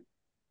parent.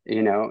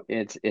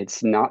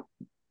 It's not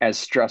as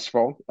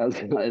stressful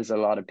as a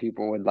lot of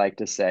people would like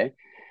to say.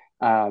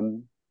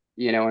 Um,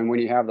 and when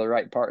you have the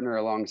right partner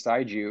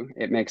alongside you,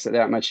 it makes it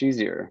that much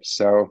easier.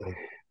 So,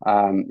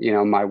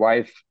 my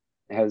wife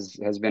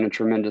has been a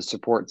tremendous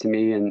support to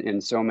me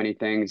in so many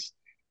things.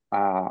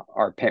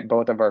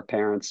 Both of our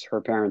parents,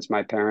 her parents,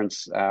 my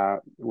parents,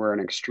 were an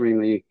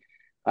extremely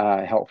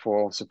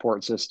helpful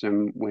support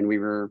system when we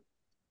were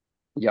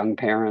young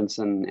parents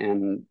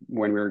and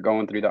when we were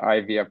going through the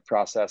IVF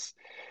process.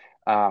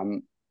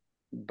 Um,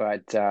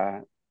 but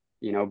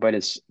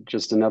it's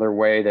just another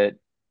way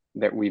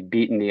that we've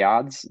beaten the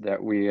odds,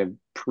 that we have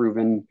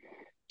proven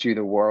to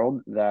the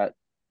world that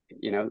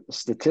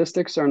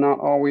statistics are not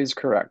always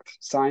correct.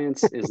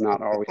 Science is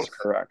not always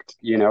correct.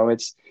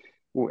 It's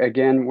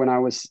again, when I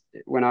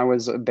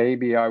was a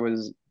baby, I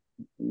was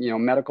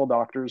medical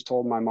doctors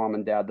told my mom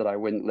and dad that I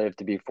wouldn't live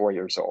to be 4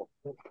 years old.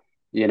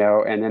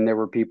 And then there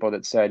were people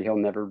that said he'll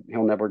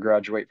never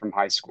graduate from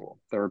high school.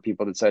 There were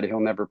people that said he'll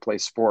never play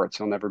sports,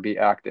 he'll never be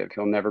active,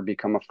 he'll never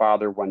become a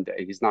father one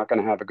day, he's not going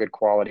to have a good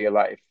quality of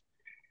life.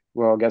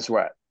 Well, guess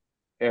what?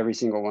 Every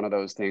single one of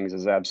those things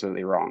is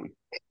absolutely wrong.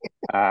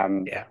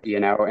 Yeah.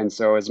 And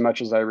so as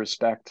much as I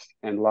respect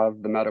and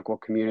love the medical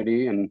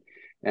community, and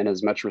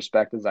as much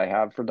respect as I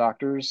have for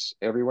doctors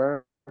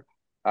everywhere,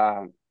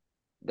 uh,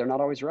 they're not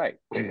always right.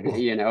 At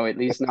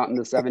least not in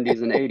the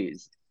 70s and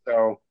 80s.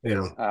 So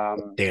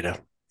Data.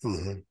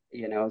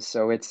 Mm-hmm.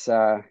 so it's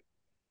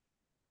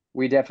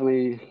we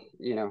definitely,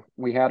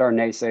 we had our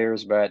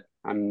naysayers, but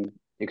I'm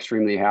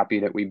extremely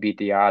happy that we beat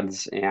the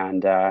odds,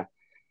 and that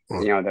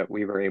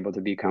we were able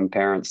to become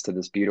parents to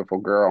this beautiful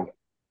girl.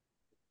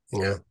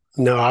 Yeah.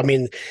 No, I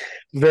mean,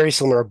 very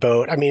similar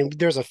boat. I mean,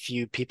 there's a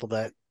few people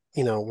that,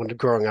 when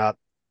growing up,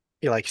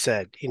 like you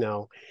said,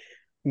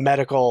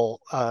 medical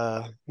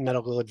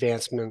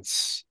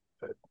advancements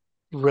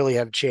really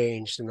have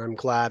changed. And I'm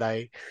glad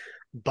I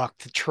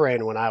bucked the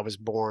trend when I was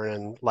born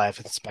and life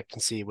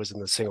expectancy was in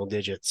the single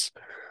digits.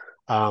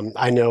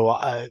 I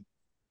know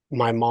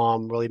my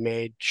mom really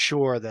made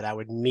sure that I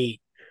would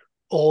meet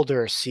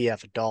older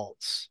CF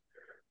adults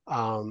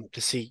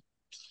to see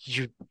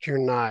you're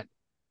not,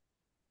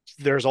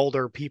 there's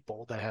older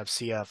people that have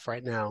CF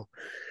right now.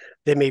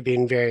 They may be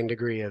in varying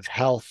degree of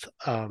health,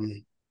 but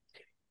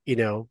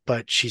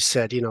she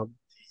said,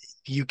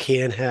 you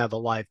can have a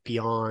life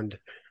beyond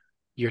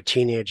your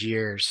teenage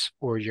years,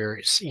 or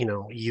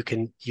you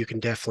can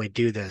definitely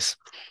do this.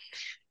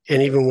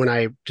 And even when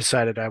I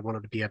decided I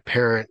wanted to be a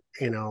parent,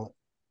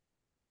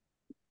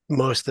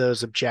 most of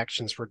those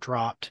objections were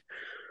dropped.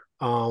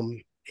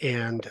 And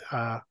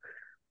the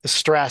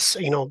stress,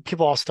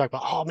 people also talk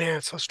about, oh man,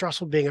 it's so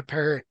stressful being a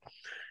parent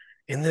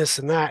and this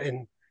and that.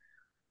 And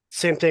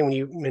same thing when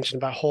you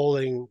mentioned about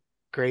holding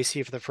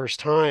Gracie for the first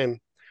time.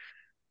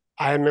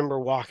 I remember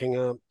walking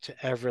up to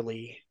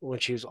Everly when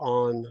she was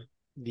on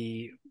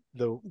the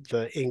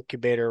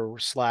incubator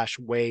slash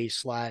weigh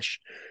slash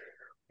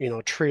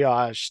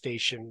triage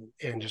station,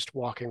 and just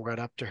walking right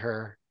up to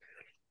her,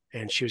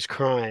 and she was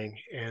crying,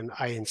 and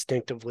I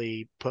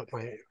instinctively put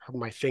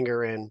my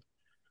finger in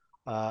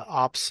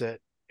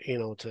opposite,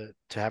 to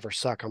have her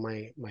suck on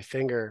my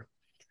finger.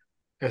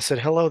 And I said,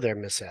 "Hello there,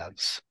 Miss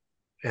Evs."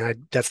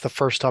 And that's the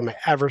first time I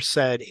ever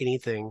said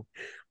anything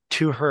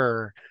to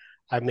her.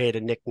 I made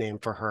a nickname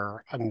for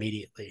her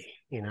immediately,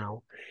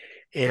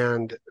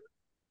 and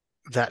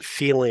that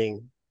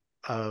feeling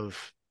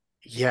of,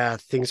 yeah,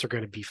 things are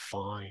going to be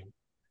fine.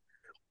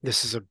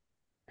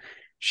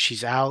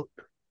 She's out,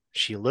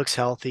 she looks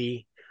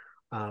healthy.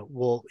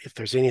 Well, if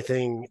there's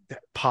anything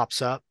that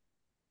pops up,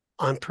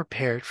 I'm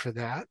prepared for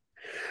that.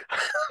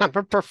 I'm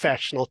a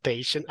professional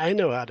patient. I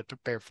know how to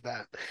prepare for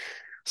that.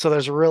 So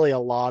there's really a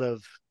lot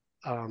of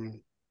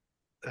um,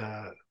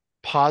 uh,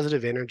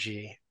 positive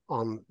energy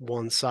on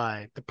one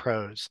side, the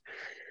pros.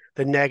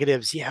 The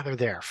negatives, yeah, they're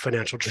there.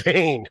 Financial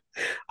drain.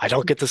 I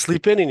don't get to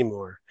sleep in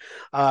anymore.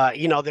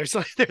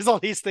 There's all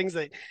these things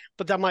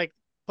but I'm like,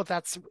 but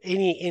that's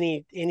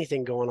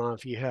anything going on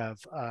if you have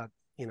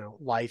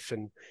life,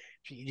 and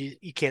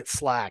you can't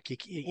slack.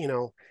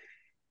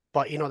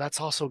 But that's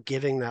also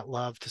giving that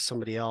love to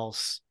somebody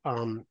else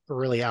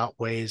really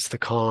outweighs the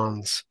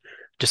cons,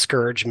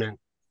 discouragement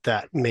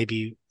that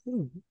maybe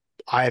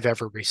I've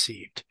ever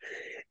received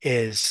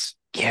is,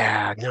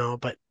 yeah, no,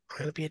 but I'm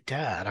going to be a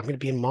dad. I'm going to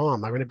be a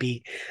mom. I'm going to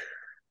be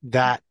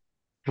that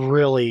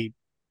really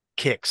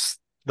kicks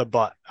the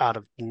butt out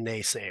of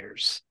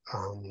naysayers.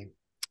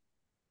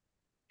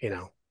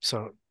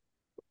 So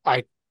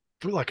I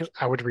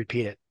would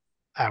repeat it.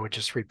 I would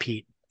just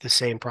repeat the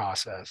same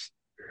process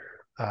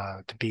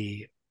to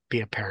be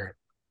a parent.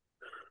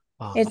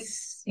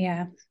 It's,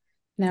 yeah.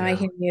 No, I Yeah,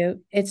 hear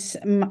you. It's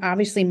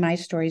obviously my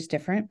story is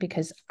different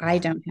because I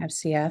don't have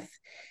CF.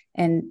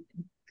 And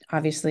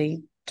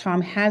obviously,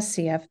 Tom has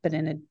CF, but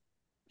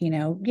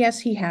yes,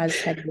 he has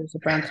had years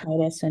of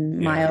bronchitis and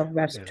mild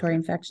respiratory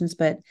infections,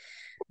 but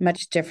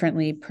much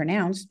differently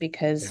pronounced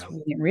because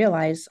we didn't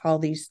realize all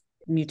these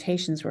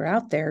mutations were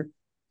out there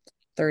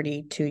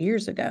 32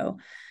 years ago.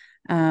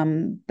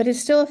 But it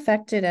still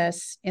affected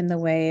us in the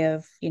way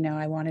of,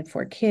 I wanted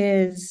 4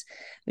 kids,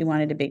 we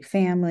wanted a big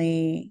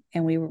family,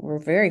 and we were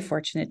very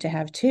fortunate to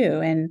have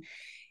two.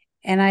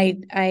 And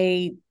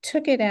I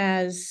took it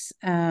as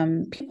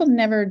people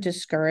never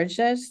discouraged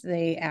us.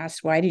 They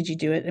asked, why did you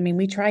do it? I mean,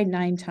 we tried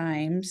 9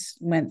 times,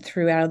 went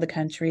through out of the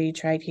country,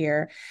 tried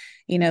here.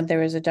 There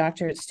was a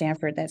doctor at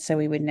Stanford that said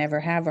we would never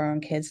have our own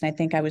kids. And I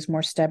think I was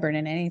more stubborn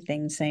than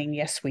anything, saying,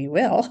 yes, we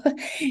will.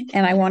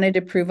 And I wanted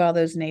to prove all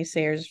those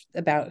naysayers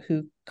about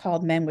who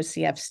called men with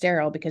CF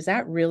sterile, because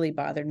that really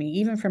bothered me,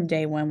 even from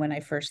day one when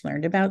I first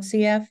learned about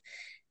CF,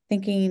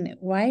 thinking,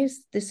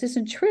 this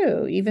isn't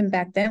true? Even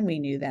back then, we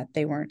knew that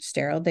they weren't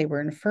sterile, they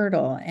were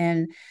infertile.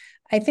 And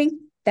I think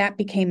that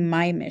became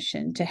my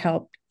mission, to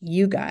help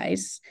you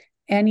guys,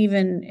 and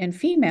even in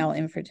female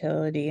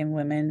infertility in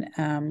women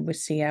with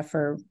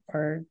CF,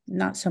 or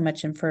not so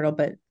much infertile,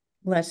 but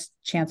less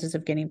chances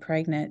of getting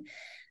pregnant,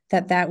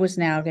 that was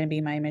now going to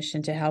be my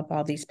mission, to help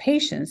all these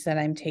patients that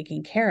I'm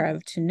taking care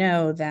of to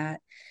know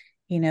that,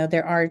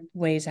 there are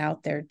ways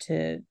out there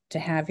to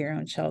have your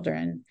own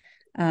children.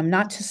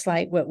 Not to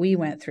slight what we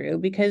went through,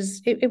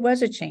 because it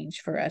was a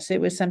change for us.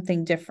 It was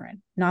something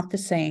different, not the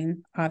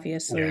same,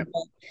 obviously. Yeah.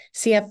 But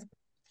CF,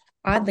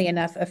 oddly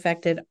enough,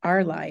 affected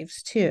our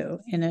lives too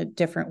in a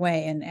different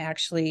way. And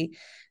actually,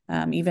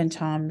 even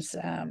Tom's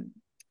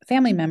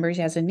family members,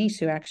 he has a niece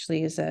who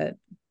actually is a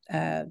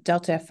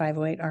Delta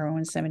F508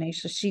 R0178.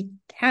 So she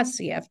has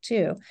CF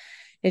too.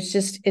 It's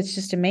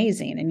just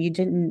amazing. And you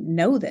didn't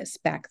know this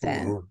back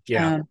then.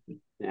 Yeah.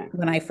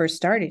 When I first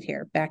started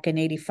here back in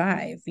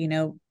 85,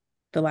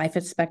 the life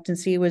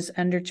expectancy was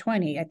under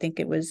 20. I think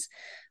it was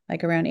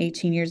like around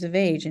 18 years of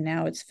age, and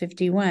now it's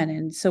 51.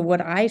 And so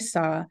what I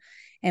saw,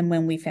 and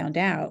when we found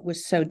out,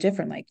 was so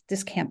different. Like,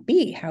 this can't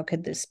be. How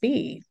could this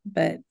be?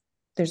 But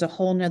there's a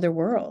whole nother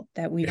world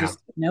that we just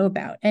know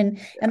about. And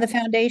the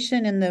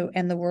foundation and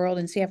the world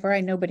in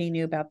CFRI, nobody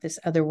knew about this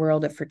other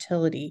world of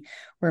fertility,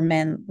 where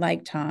men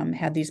like Tom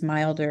had these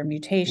milder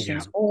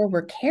mutations or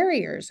were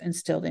carriers and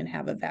still didn't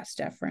have a vas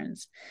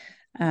deferens.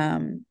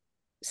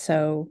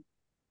 So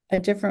a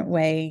different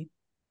way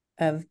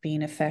of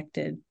being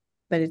affected,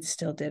 but it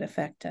still did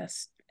affect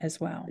us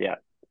as well. Yeah.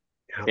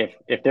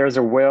 If there's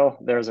a will,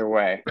 there's a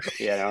way,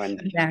 and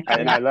exactly.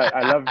 And I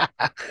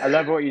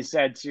love what you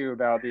said too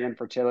about the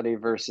infertility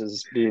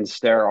versus being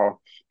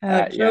sterile.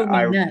 It drove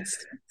me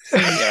nuts.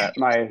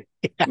 My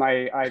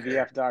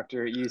IVF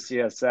doctor at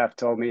UCSF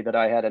told me that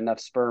I had enough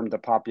sperm to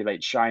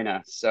populate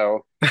China.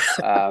 So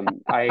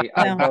I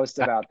boast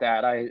about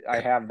that.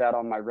 I have that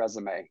on my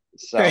resume.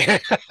 So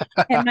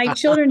and my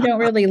children don't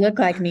really look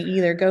like me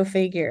either. Go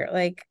figure.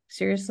 Like,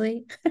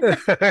 seriously.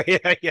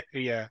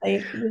 Yeah.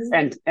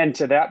 And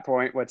to that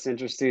point, what's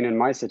interesting in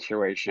my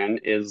situation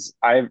is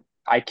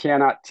I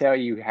cannot tell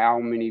you how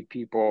many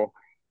people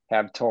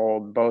have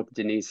told both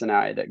Denise and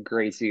I that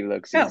Gracie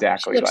looks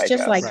exactly she looks like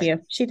just us. like you.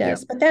 She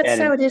does. But that's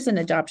how it is in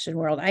adoption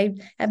world. I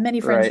have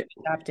many friends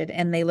who adopted,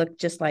 and they look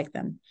just like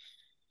them.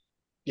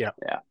 Yeah.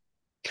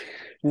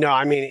 No,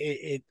 I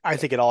mean, I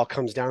think it all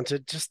comes down to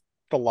just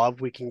the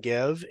love we can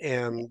give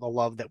and the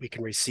love that we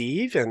can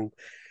receive. And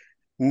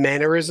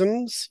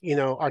mannerisms,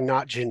 are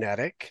not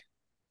genetic.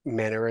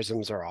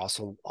 Mannerisms are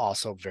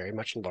also very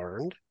much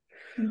learned.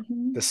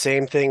 Mm-hmm. The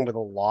same thing with a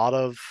lot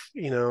of,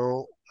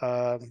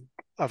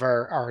 of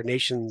our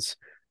nation's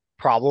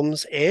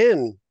problems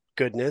and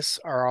goodness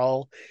are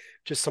all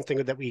just something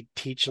that we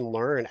teach and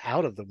learn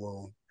out of the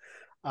womb.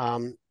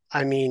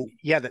 I mean,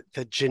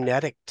 the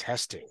genetic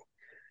testing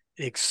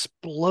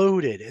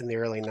exploded in the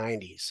early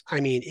 90s. I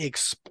mean,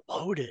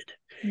 exploded.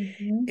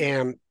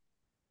 And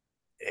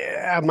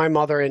my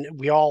mother and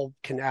we all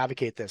can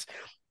advocate this.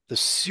 The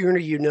sooner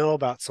you know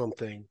about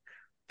something,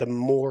 the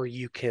more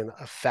you can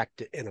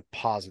affect it in a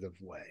positive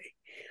way.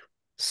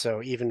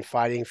 So even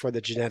fighting for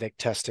the genetic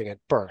testing at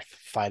birth,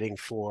 fighting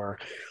for,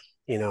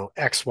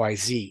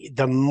 XYZ,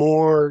 the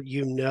more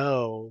you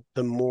know,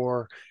 the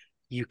more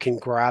you can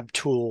grab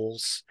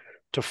tools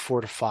to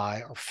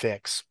fortify or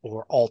fix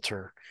or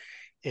alter.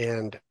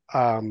 And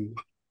I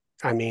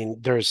mean,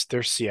 there's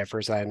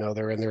CFers I know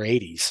they're in their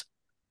 80s,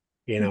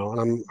 and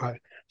I'm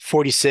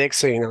 46,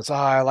 so it's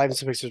life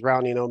expectancy is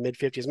around, mid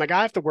 50s. My guy,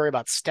 I have to worry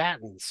about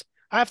statins.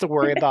 I have to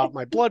worry about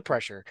my blood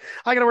pressure.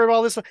 I got to worry about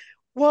all this.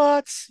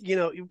 What?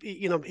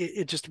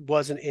 It just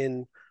wasn't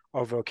in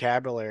our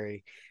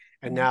vocabulary.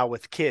 And now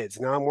with kids,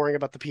 now I'm worrying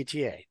about the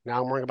PTA.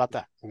 Now I'm worrying about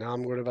that. Now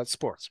I'm worried about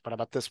sports. What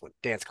about this one?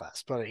 Dance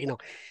class. But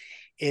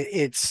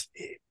it's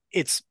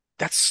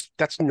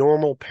that's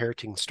normal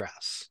parenting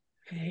stress.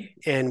 Right.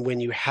 And when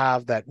you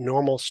have that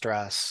normal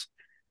stress,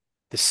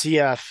 the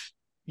CF,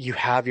 you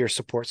have your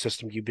support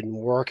system. You've been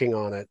working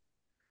on it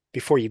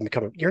before you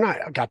become you're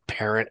not a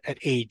parent at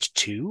age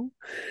 2.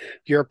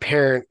 You're a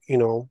parent,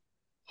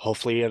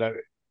 hopefully at a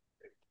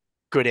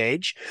good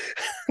age,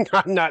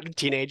 not a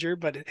teenager,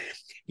 but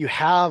you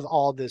have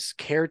all this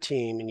care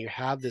team and you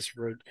have this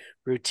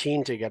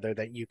routine together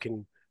that you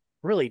can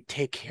really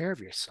take care of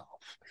yourself.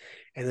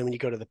 And then when you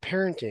go to the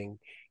parenting,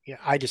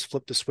 I just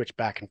flip the switch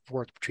back and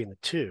forth between the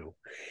two.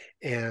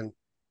 And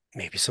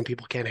maybe some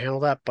people can't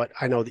handle that, but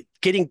I know that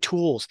getting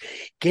tools,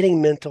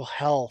 getting mental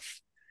health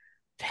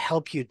to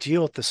help you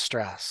deal with the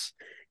stress,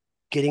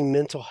 getting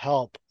mental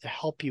help to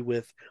help you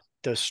with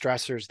those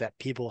stressors that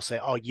people say,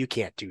 oh, you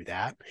can't do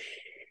that.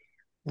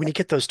 When you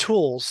get those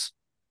tools,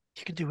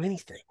 you can do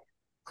anything.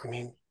 I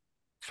mean,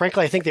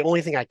 frankly, I think the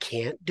only thing I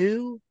can't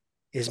do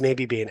is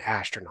maybe be an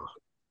astronaut.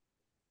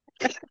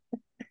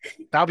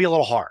 That'll be a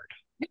little hard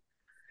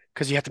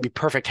because you have to be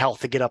perfect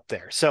health to get up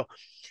there. So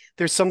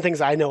there's some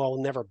things I know I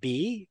will never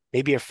be,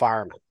 maybe a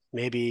fireman,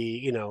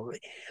 maybe,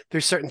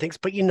 there's certain things,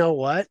 but you know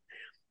what?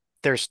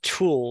 There's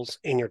tools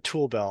in your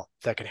tool belt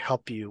that can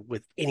help you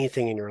with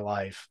anything in your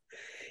life.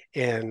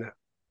 And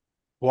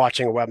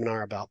watching a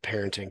webinar about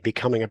parenting,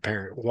 becoming a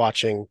parent,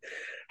 watching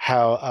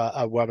how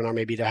a webinar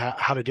maybe to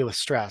how to deal with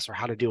stress or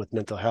how to deal with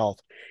mental health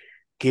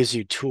gives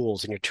you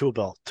tools in your tool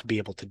belt to be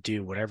able to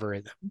do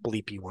whatever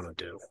bleep you want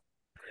to do.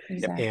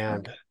 Exactly.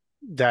 And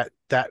that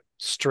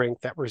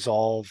strength, that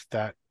resolve,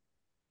 that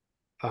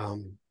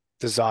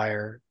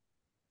desire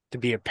to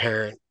be a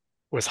parent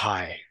was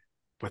high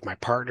with my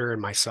partner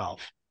and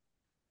myself.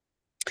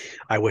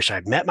 I wish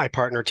I'd met my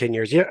partner 10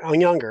 years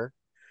younger,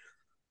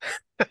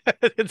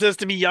 just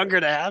to be younger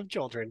to have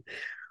children.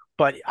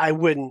 But I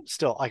wouldn't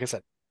still, like I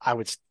said, I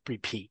would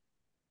repeat,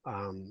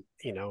 and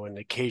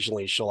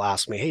occasionally she'll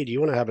ask me, hey, do you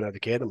want to have another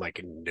kid? I'm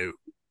like, no,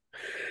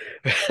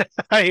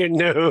 I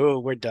know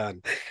we're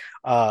done.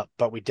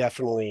 But we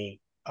definitely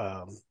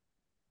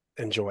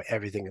enjoy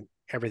everything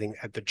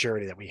at the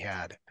journey that we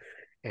had.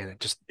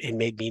 And it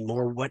made me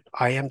more what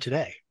I am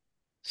today.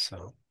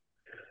 So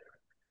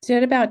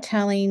what about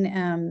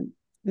telling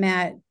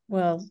Matt,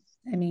 well,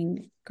 I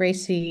mean,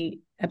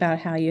 Gracie, about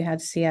how you had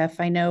CF?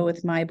 I know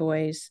with my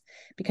boys,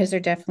 because they're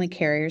definitely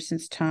carriers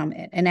since Tom,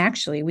 and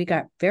actually we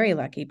got very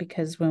lucky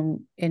because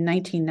when in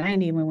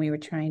 1990, when we were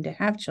trying to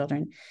have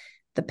children,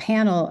 the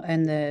panel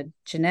and the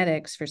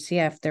genetics for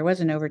CF, there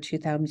wasn't over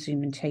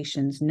 2,000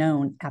 mutations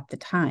known at the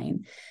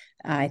time.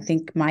 I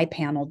think my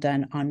panel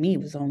done on me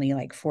was only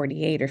like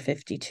 48 or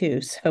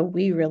 52. So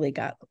we really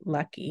got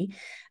lucky.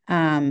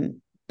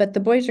 But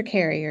the boys are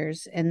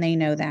carriers and they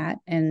know that.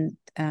 And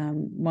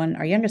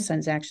our youngest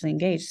son's actually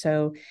engaged.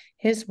 So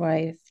his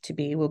wife to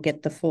be will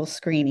get the full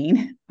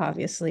screening,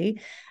 obviously.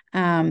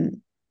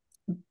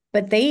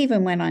 But they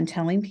even went on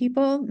telling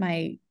people.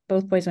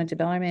 Both boys went to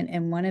Bellarmine,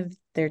 and one of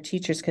their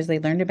teachers, because they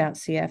learned about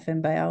CF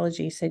in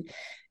biology, said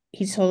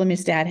he told him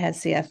his dad had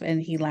CF, and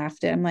he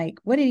laughed at him. Like,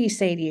 what did he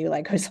say to you?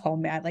 Like, I was all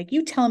mad. Like,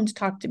 you tell him to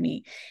talk to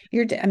me.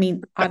 I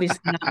mean, obviously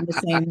not in the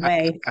same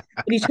way,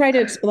 but he tried to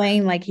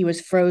explain like he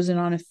was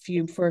frozen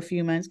for a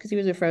few months because he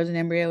was a frozen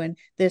embryo and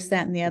this,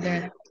 that, and the other.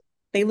 And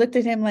they looked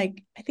at him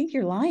like, I think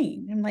you're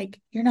lying. I'm like,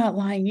 you're not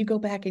lying. You go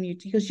back and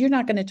he goes, you're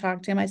not going to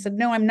talk to him. I said,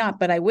 no, I'm not,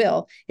 but I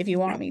will if you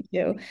want me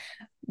to.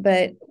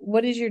 But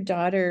what is your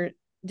daughter?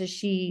 Does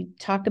she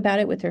talk about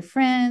it with her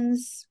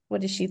friends?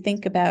 What does she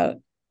think about,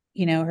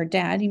 her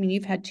dad? I mean,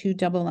 you've had 2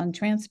 double lung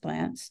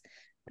transplants.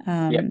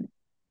 Yep.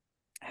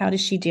 How does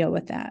she deal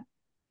with that?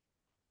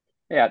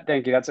 Yeah,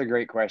 thank you. That's a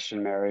great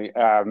question, Mary.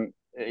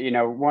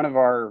 One of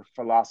our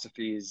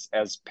philosophies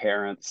as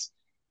parents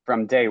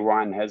from day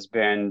one has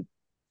been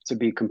to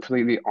be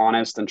completely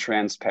honest and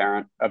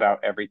transparent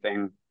about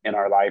everything in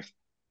our life.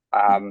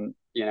 From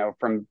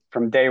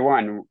day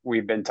one,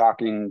 we've been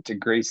talking to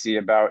Gracie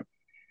about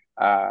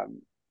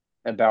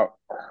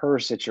her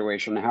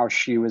situation, how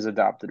she was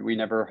adopted. We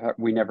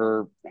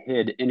never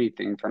hid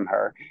anything from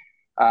her,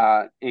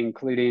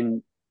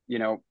 including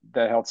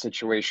the health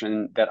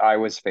situation that I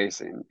was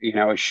facing.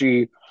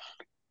 She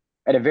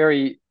at a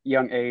very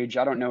young age.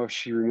 I don't know if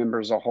she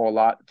remembers a whole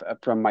lot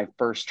from my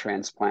first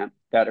transplant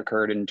that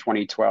occurred in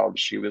 2012.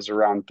 She was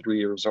around 3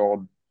 years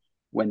old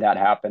when that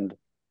happened.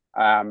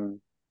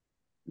 Um,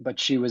 but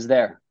she was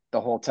there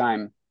the whole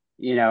time,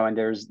 and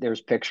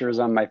there's pictures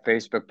on my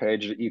Facebook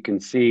page that you can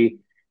see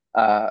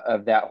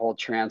of that whole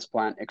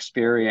transplant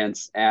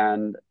experience.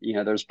 And,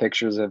 there's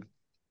pictures of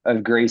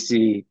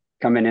Gracie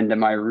coming into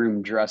my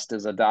room dressed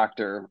as a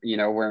doctor,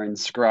 wearing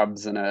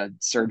scrubs and a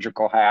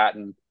surgical hat,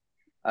 and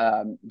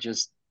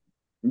just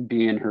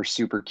being her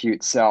super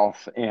cute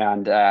self.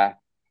 And,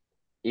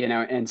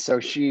 and so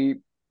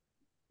she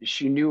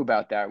knew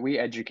about that. We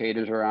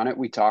educated her on it.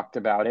 We talked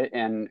about it.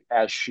 And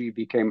as she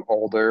became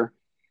older,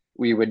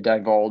 we would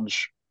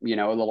divulge, a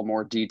little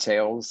more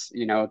details,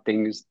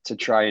 things to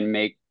try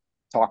and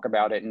talk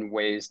about it in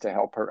ways to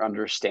help her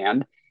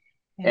understand.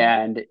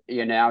 Yeah. And,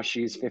 now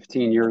she's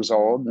 15 years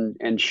old,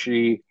 and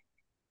she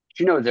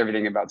knows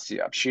everything about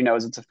CF. She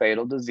knows it's a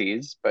fatal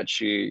disease, but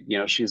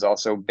she's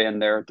also been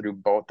there through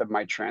both of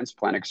my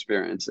transplant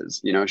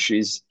experiences.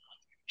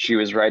 She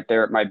was right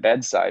there at my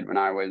bedside when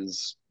I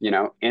was,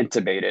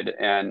 intubated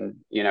and,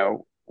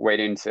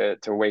 waiting to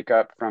wake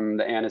up from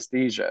the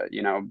anesthesia,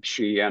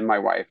 she and my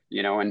wife,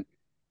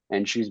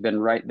 and she's been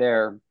right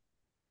there,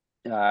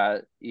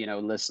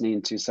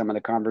 listening to some of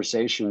the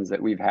conversations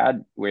that we've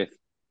had with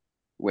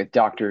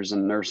doctors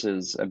and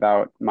nurses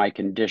about my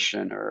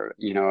condition, or,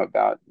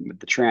 about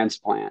the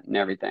transplant and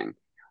everything.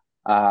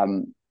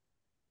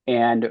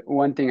 And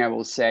one thing I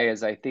will say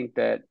is I think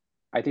that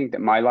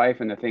my life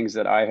and the things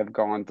that I have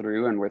gone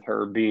through, and with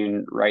her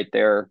being right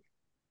there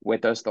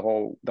with us the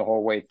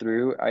whole way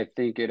through, I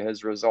think it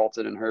has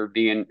resulted in her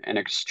being an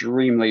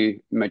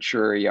extremely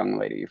mature young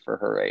lady for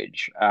her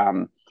age.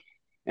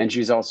 And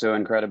she's also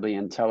incredibly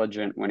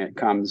intelligent when it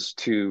comes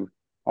to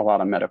a lot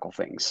of medical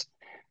things.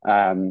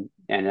 And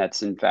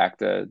that's in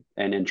fact an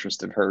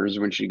interest of hers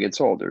when she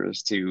gets older,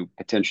 is to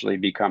potentially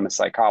become a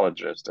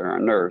psychologist or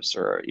a nurse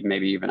or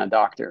maybe even a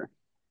doctor.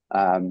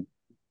 Um,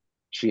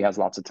 she has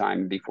lots of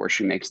time before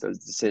she makes those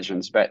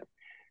decisions.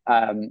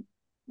 Um,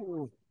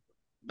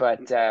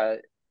 but uh,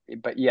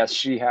 but yes,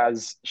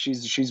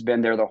 she's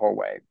been there the whole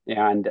way,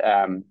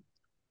 and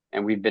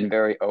we've been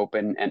very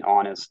open and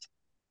honest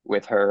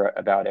with her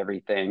about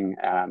everything.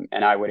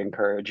 And I would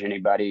encourage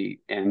anybody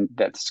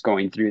that's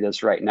going through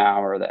this right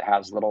now, or that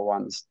has little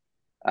ones,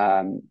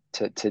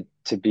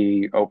 to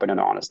be open and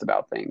honest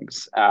about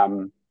things.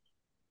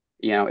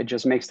 It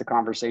just makes the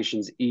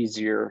conversations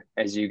easier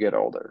as you get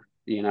older.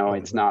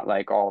 It's not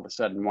like all of a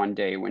sudden one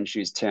day when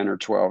she's 10 or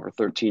 12 or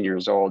 13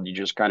 years old, you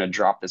just kind of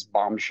drop this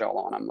bombshell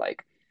on them,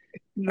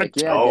 yeah,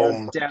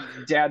 Tome.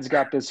 dad's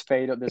got this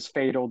fatal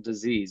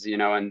disease,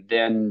 and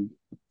then,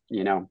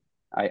 you know,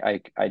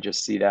 I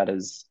just see that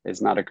as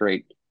not a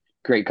great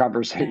Yeah.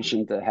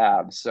 conversation to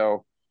have.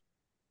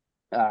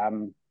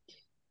 Um,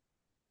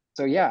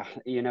 so yeah,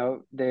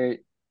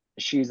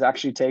 she's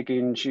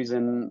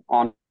in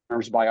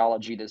honors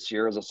biology this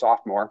year as a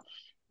sophomore.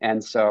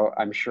 And so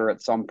I'm sure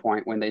at some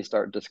point when they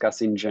start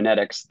discussing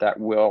genetics, that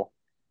will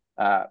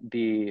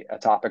be a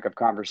topic of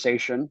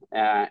conversation,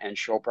 and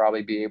she'll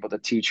probably be able to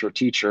teach her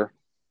teacher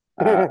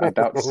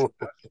about,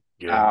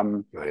 Yeah,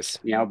 um, nice.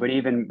 but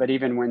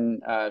even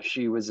when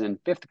she was in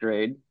fifth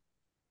grade,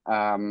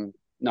 no,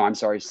 I'm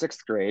sorry,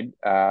 sixth grade,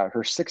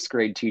 her sixth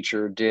grade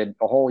teacher did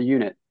a whole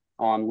unit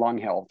on lung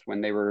health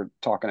when they were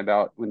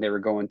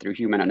going through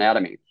human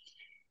anatomy.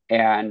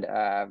 And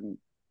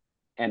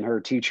and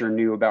her teacher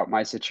knew about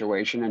my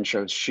situation, and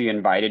so she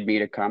invited me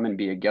to come and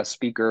be a guest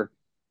speaker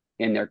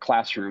in their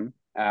classroom.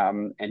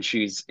 And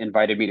she's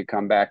invited me to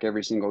come back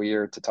every single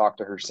year to talk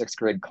to her sixth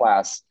grade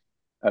class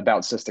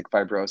about cystic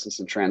fibrosis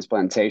and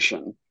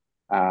transplantation,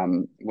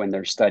 when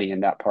they're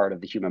studying that part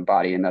of the human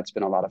body. And that's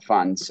been a lot of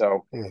fun.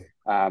 Mm.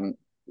 Um,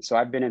 so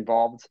I've been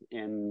involved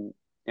in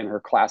her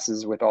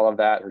classes with all of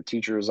that. Her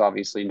teachers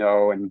obviously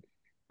know,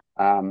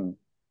 um,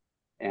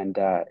 and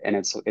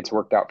it's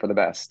worked out for the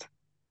best.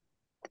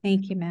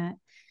 Thank you, Matt.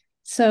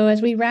 So as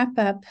we wrap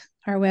up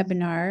our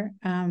webinar,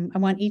 I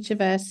want each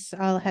of us,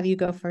 I'll have you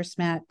go first,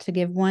 Matt, to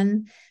give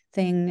one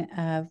thing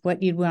of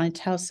what you'd want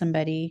to tell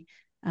somebody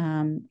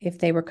if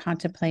they were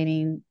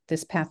contemplating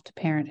this path to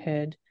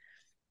parenthood.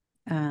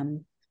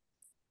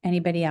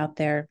 Anybody out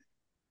there,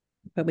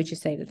 what would you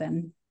say to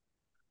them?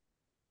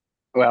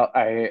 Well,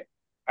 I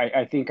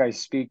think I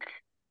speak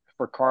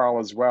for Carl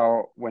as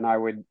well when I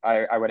would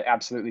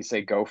absolutely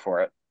say go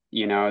for it.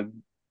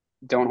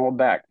 Don't hold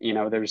back.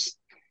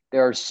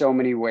 There are so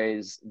many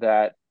ways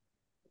that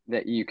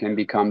you can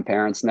become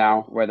parents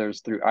now, whether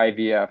it's through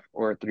IVF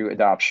or through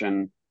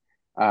adoption.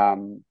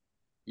 Um,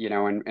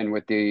 and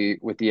with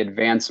the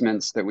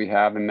advancements that we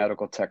have in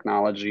medical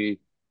technology,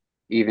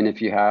 even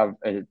if you have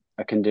a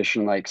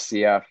condition like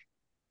CF,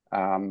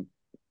 um,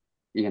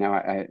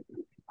 I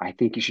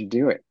think you should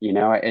do it.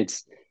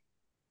 It's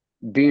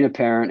being a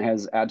parent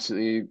has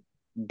absolutely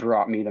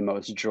brought me the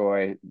most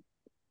joy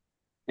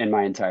in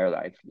my entire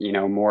life,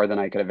 more than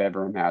I could have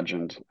ever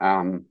imagined.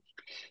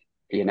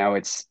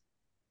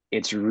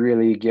 It's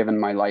really given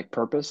my life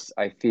purpose.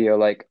 I feel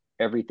like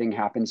everything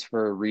happens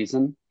for a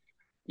reason.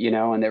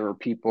 and there were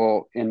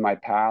people in my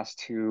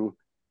past who,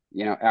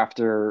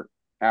 after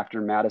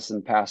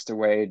Madison passed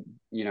away,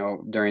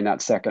 during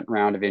that second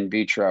round of in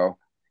vitro,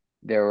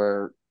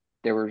 there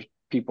were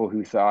people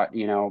who thought,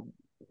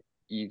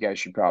 you guys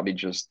should probably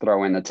just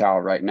throw in the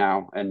towel right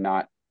now and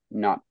not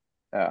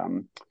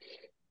um,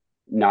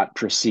 not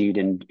proceed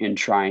in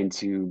trying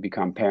to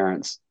become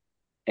parents.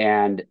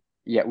 And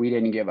yet we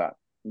didn't give up.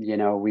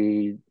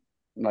 We,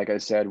 like I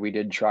said, we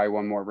did try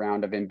one more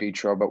round of in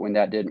vitro, but when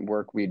that didn't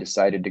work, we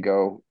decided to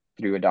go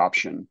through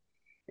adoption.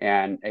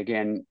 And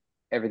again,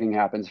 everything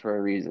happens for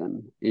a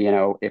reason.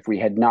 If we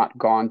had not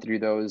gone through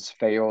those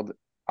failed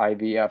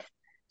IVF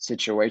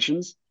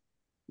situations,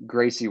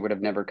 Gracie would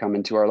have never come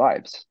into our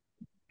lives.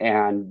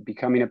 And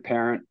becoming a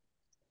parent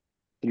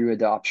through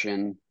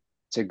adoption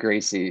to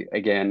Gracie,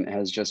 again,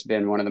 has just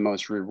been one of the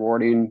most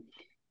rewarding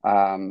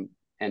and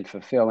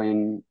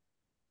fulfilling,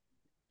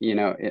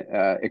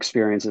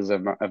 experiences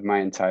of my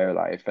entire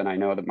life. And I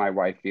know that my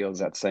wife feels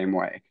that same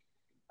way.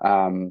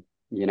 Um,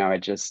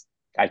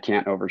 I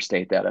can't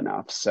overstate that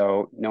enough.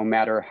 So no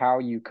matter how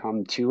you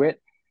come to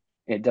it,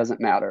 it doesn't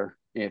matter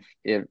if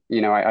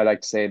I like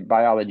to say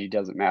biology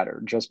doesn't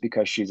matter. Just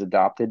because she's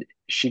adopted,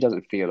 she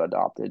doesn't feel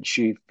adopted.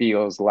 She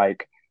feels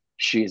like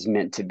she's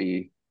meant to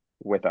be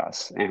with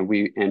us, and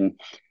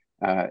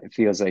it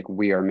feels like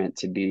we are meant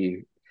to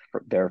be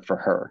there for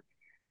her.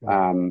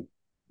 Um,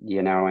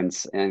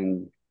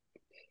 and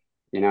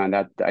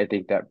that, I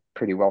think that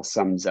pretty well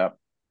sums up,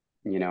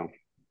 you know,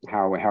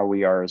 how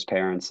we are as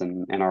parents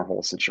and our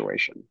whole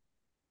situation.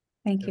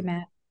 Thank you,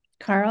 Matt.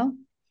 Carl?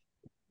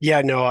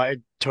 Yeah, no, I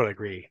totally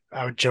agree.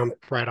 I would jump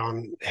right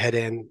on head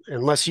in.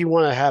 Unless you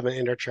want to have an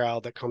inner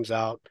child that comes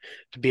out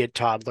to be a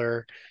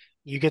toddler,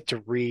 you get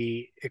to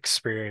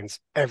re-experience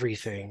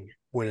everything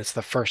when it's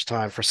the first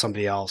time for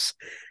somebody else.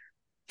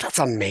 That's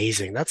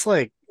amazing. That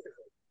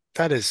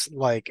is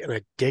like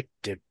an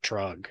addictive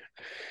drug.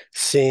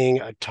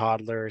 Seeing a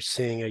toddler,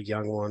 seeing a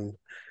young one,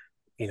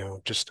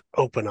 just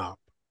open up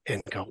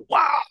and go,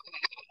 wow,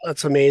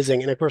 that's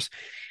amazing. And of course,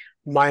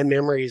 my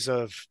memories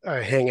of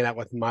hanging out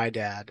with my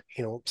dad,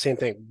 same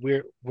thing.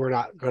 We're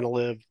not going to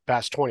live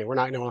past 20. We're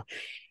not going to.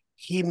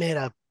 He made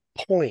a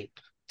point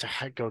to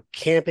go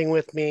camping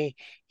with me.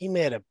 He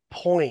made a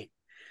point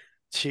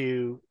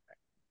to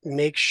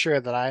make sure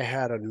that I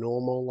had a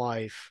normal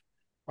life,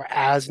 or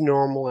as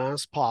normal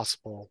as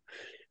possible,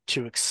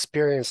 to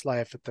experience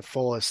life at the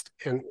fullest.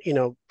 And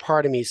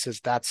part of me says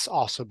that's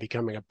also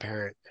becoming a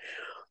parent.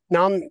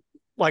 Now,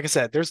 like I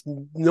said, there's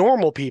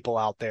normal people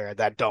out there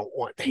that don't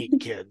hate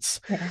kids.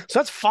 Yeah. So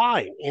that's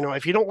fine.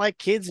 If you don't like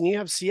kids and you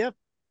have CF,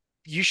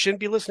 you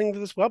shouldn't be listening to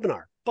this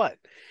webinar. But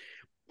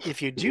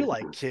if you do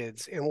like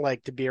kids and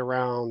like to be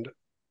around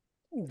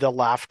the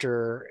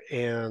laughter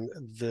and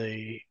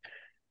the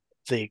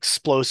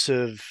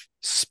explosive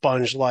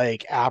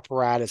sponge-like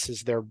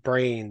apparatuses, their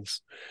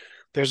brains,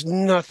 there's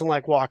nothing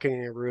like walking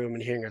in a room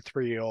and hearing a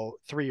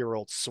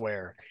three-year-old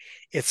swear.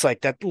 It's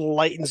like that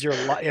lightens your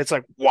life. It's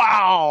like,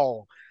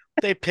 wow,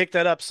 they picked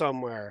that up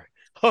somewhere.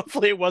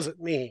 Hopefully it wasn't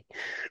me,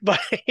 but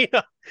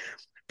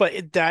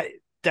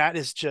that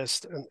is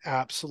just an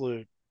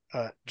absolute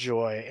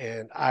joy,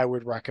 and I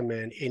would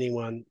recommend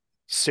anyone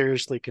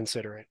seriously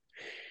consider it.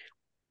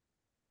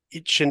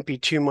 It shouldn't be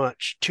too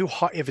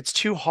hard. If it's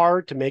too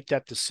hard to make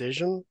that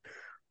decision,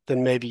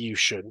 then maybe you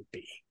shouldn't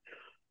be.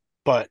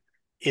 But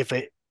if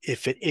it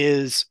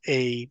is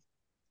you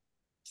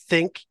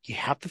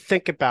have to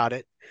think about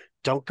it.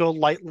 Don't go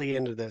lightly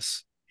into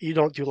this. You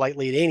don't do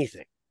lightly at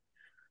anything.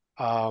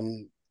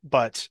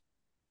 But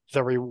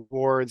the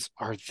rewards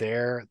are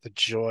there, the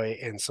joy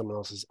in someone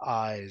else's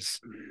eyes,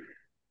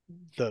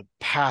 the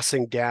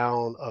passing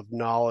down of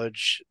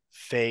knowledge,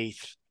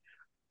 faith,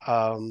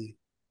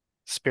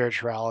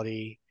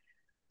 spirituality,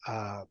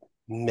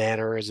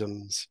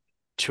 mannerisms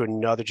to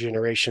another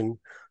generation,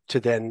 to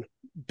then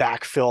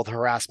backfill the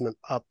harassment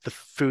up the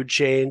food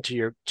chain to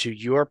your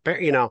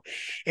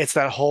it's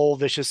that whole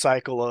vicious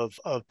cycle of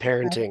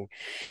parenting.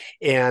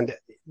 And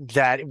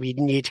that we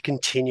need to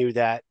continue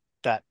that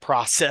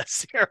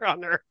process here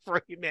on earth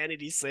for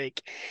humanity's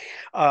sake.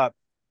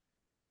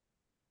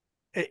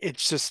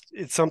 It's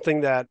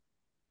something that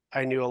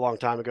I knew a long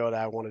time ago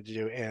that I wanted to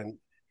do, and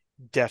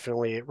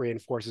definitely it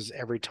reinforces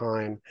every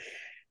time.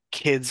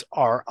 Kids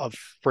are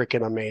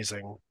freaking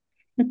amazing.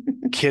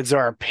 Kids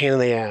are a pain in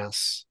the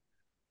ass,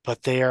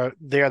 but they are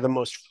the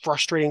most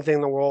frustrating thing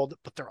in the world,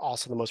 but they're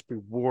also the most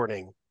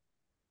rewarding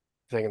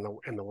thing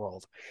in the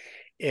world.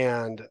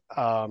 And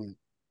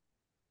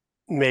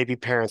maybe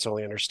parents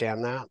only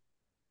understand that,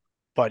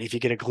 but if you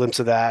get a glimpse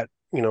of that,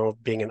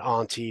 being an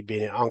auntie,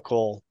 being an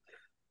uncle,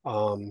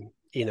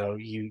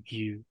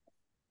 you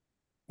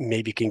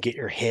maybe can get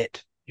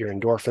your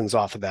endorphins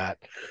off of that.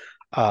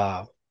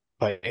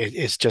 But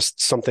it's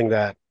just something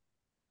that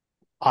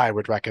I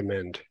would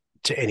recommend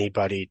to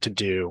anybody to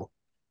do.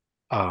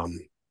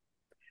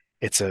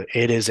 It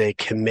is a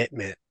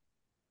commitment,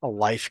 a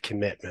life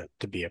commitment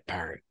to be a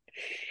parent.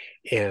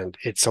 And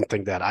it's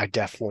something that I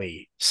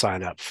definitely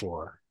sign up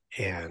for.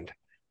 And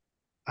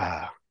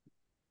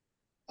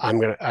I'm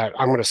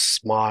gonna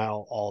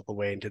smile all the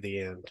way into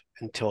the end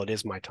until it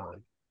is my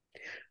time.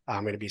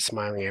 I'm gonna be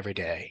smiling every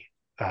day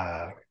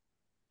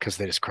because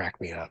they just crack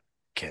me up,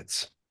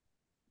 kids.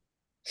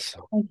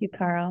 So Thank you,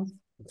 Carl.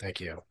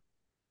 thank you.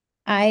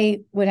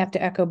 I would have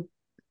to echo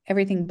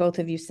everything both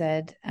of you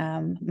said.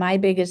 My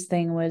biggest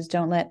thing was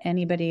don't let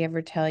anybody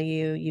ever tell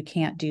you you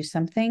can't do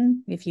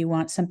something. If you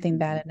want something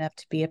bad enough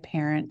to be a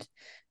parent,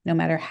 no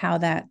matter how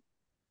that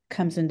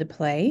comes into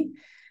play,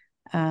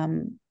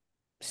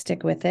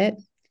 stick with it.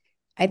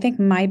 I think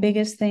my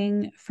biggest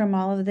thing from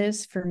all of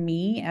this for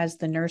me as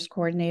the nurse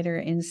coordinator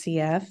in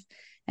CF,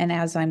 and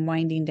as I'm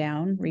winding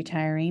down,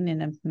 retiring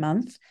in a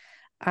month,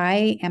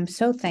 I am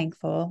so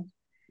thankful,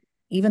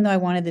 even though I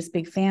wanted this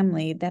big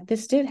family, that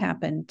this did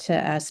happen to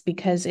us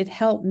because it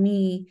helped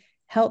me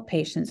help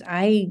patients.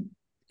 I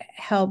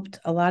helped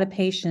a lot of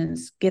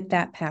patients get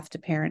that path to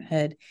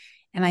parenthood.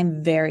 And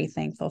I'm very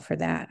thankful for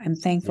that. I'm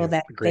thankful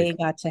that they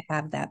got to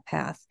have that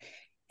path.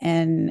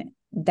 And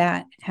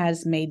that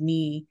has made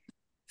me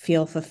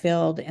feel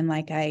fulfilled and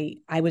like I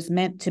was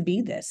meant to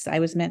be this. I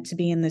was meant to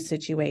be in this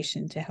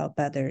situation to help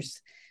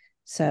others.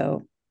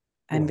 So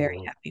I'm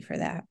very happy for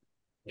that.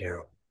 Yeah.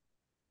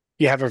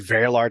 You have a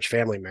very large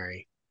family,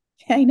 Mary.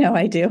 I know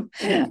I do.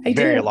 I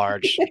Very do.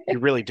 large. You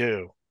really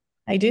do.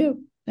 I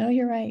do. No,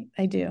 you're right.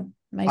 I do.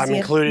 I'm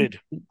included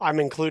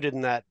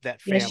in that family.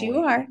 Yes, you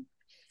are.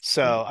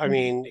 So, I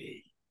mean,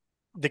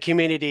 the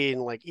community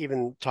and like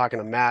even talking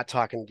to Matt,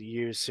 talking to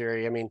you,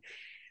 Siri, I mean,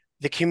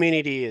 the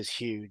community is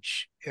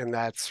huge and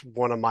that's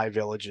one of my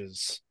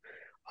villages.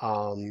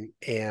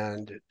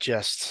 And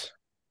just,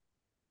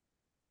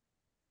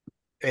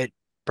 it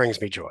brings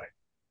me joy.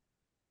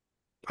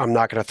 I'm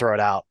not going to throw it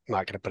out. I'm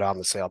not going to put it on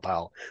the sale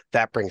pile.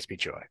 That brings me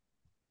joy.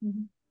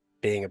 Mm-hmm.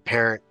 Being a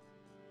parent,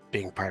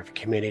 being part of a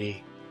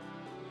community,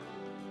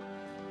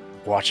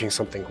 watching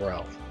something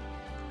grow.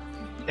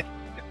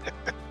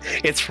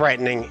 It's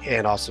frightening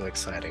and also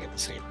exciting at the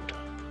same time.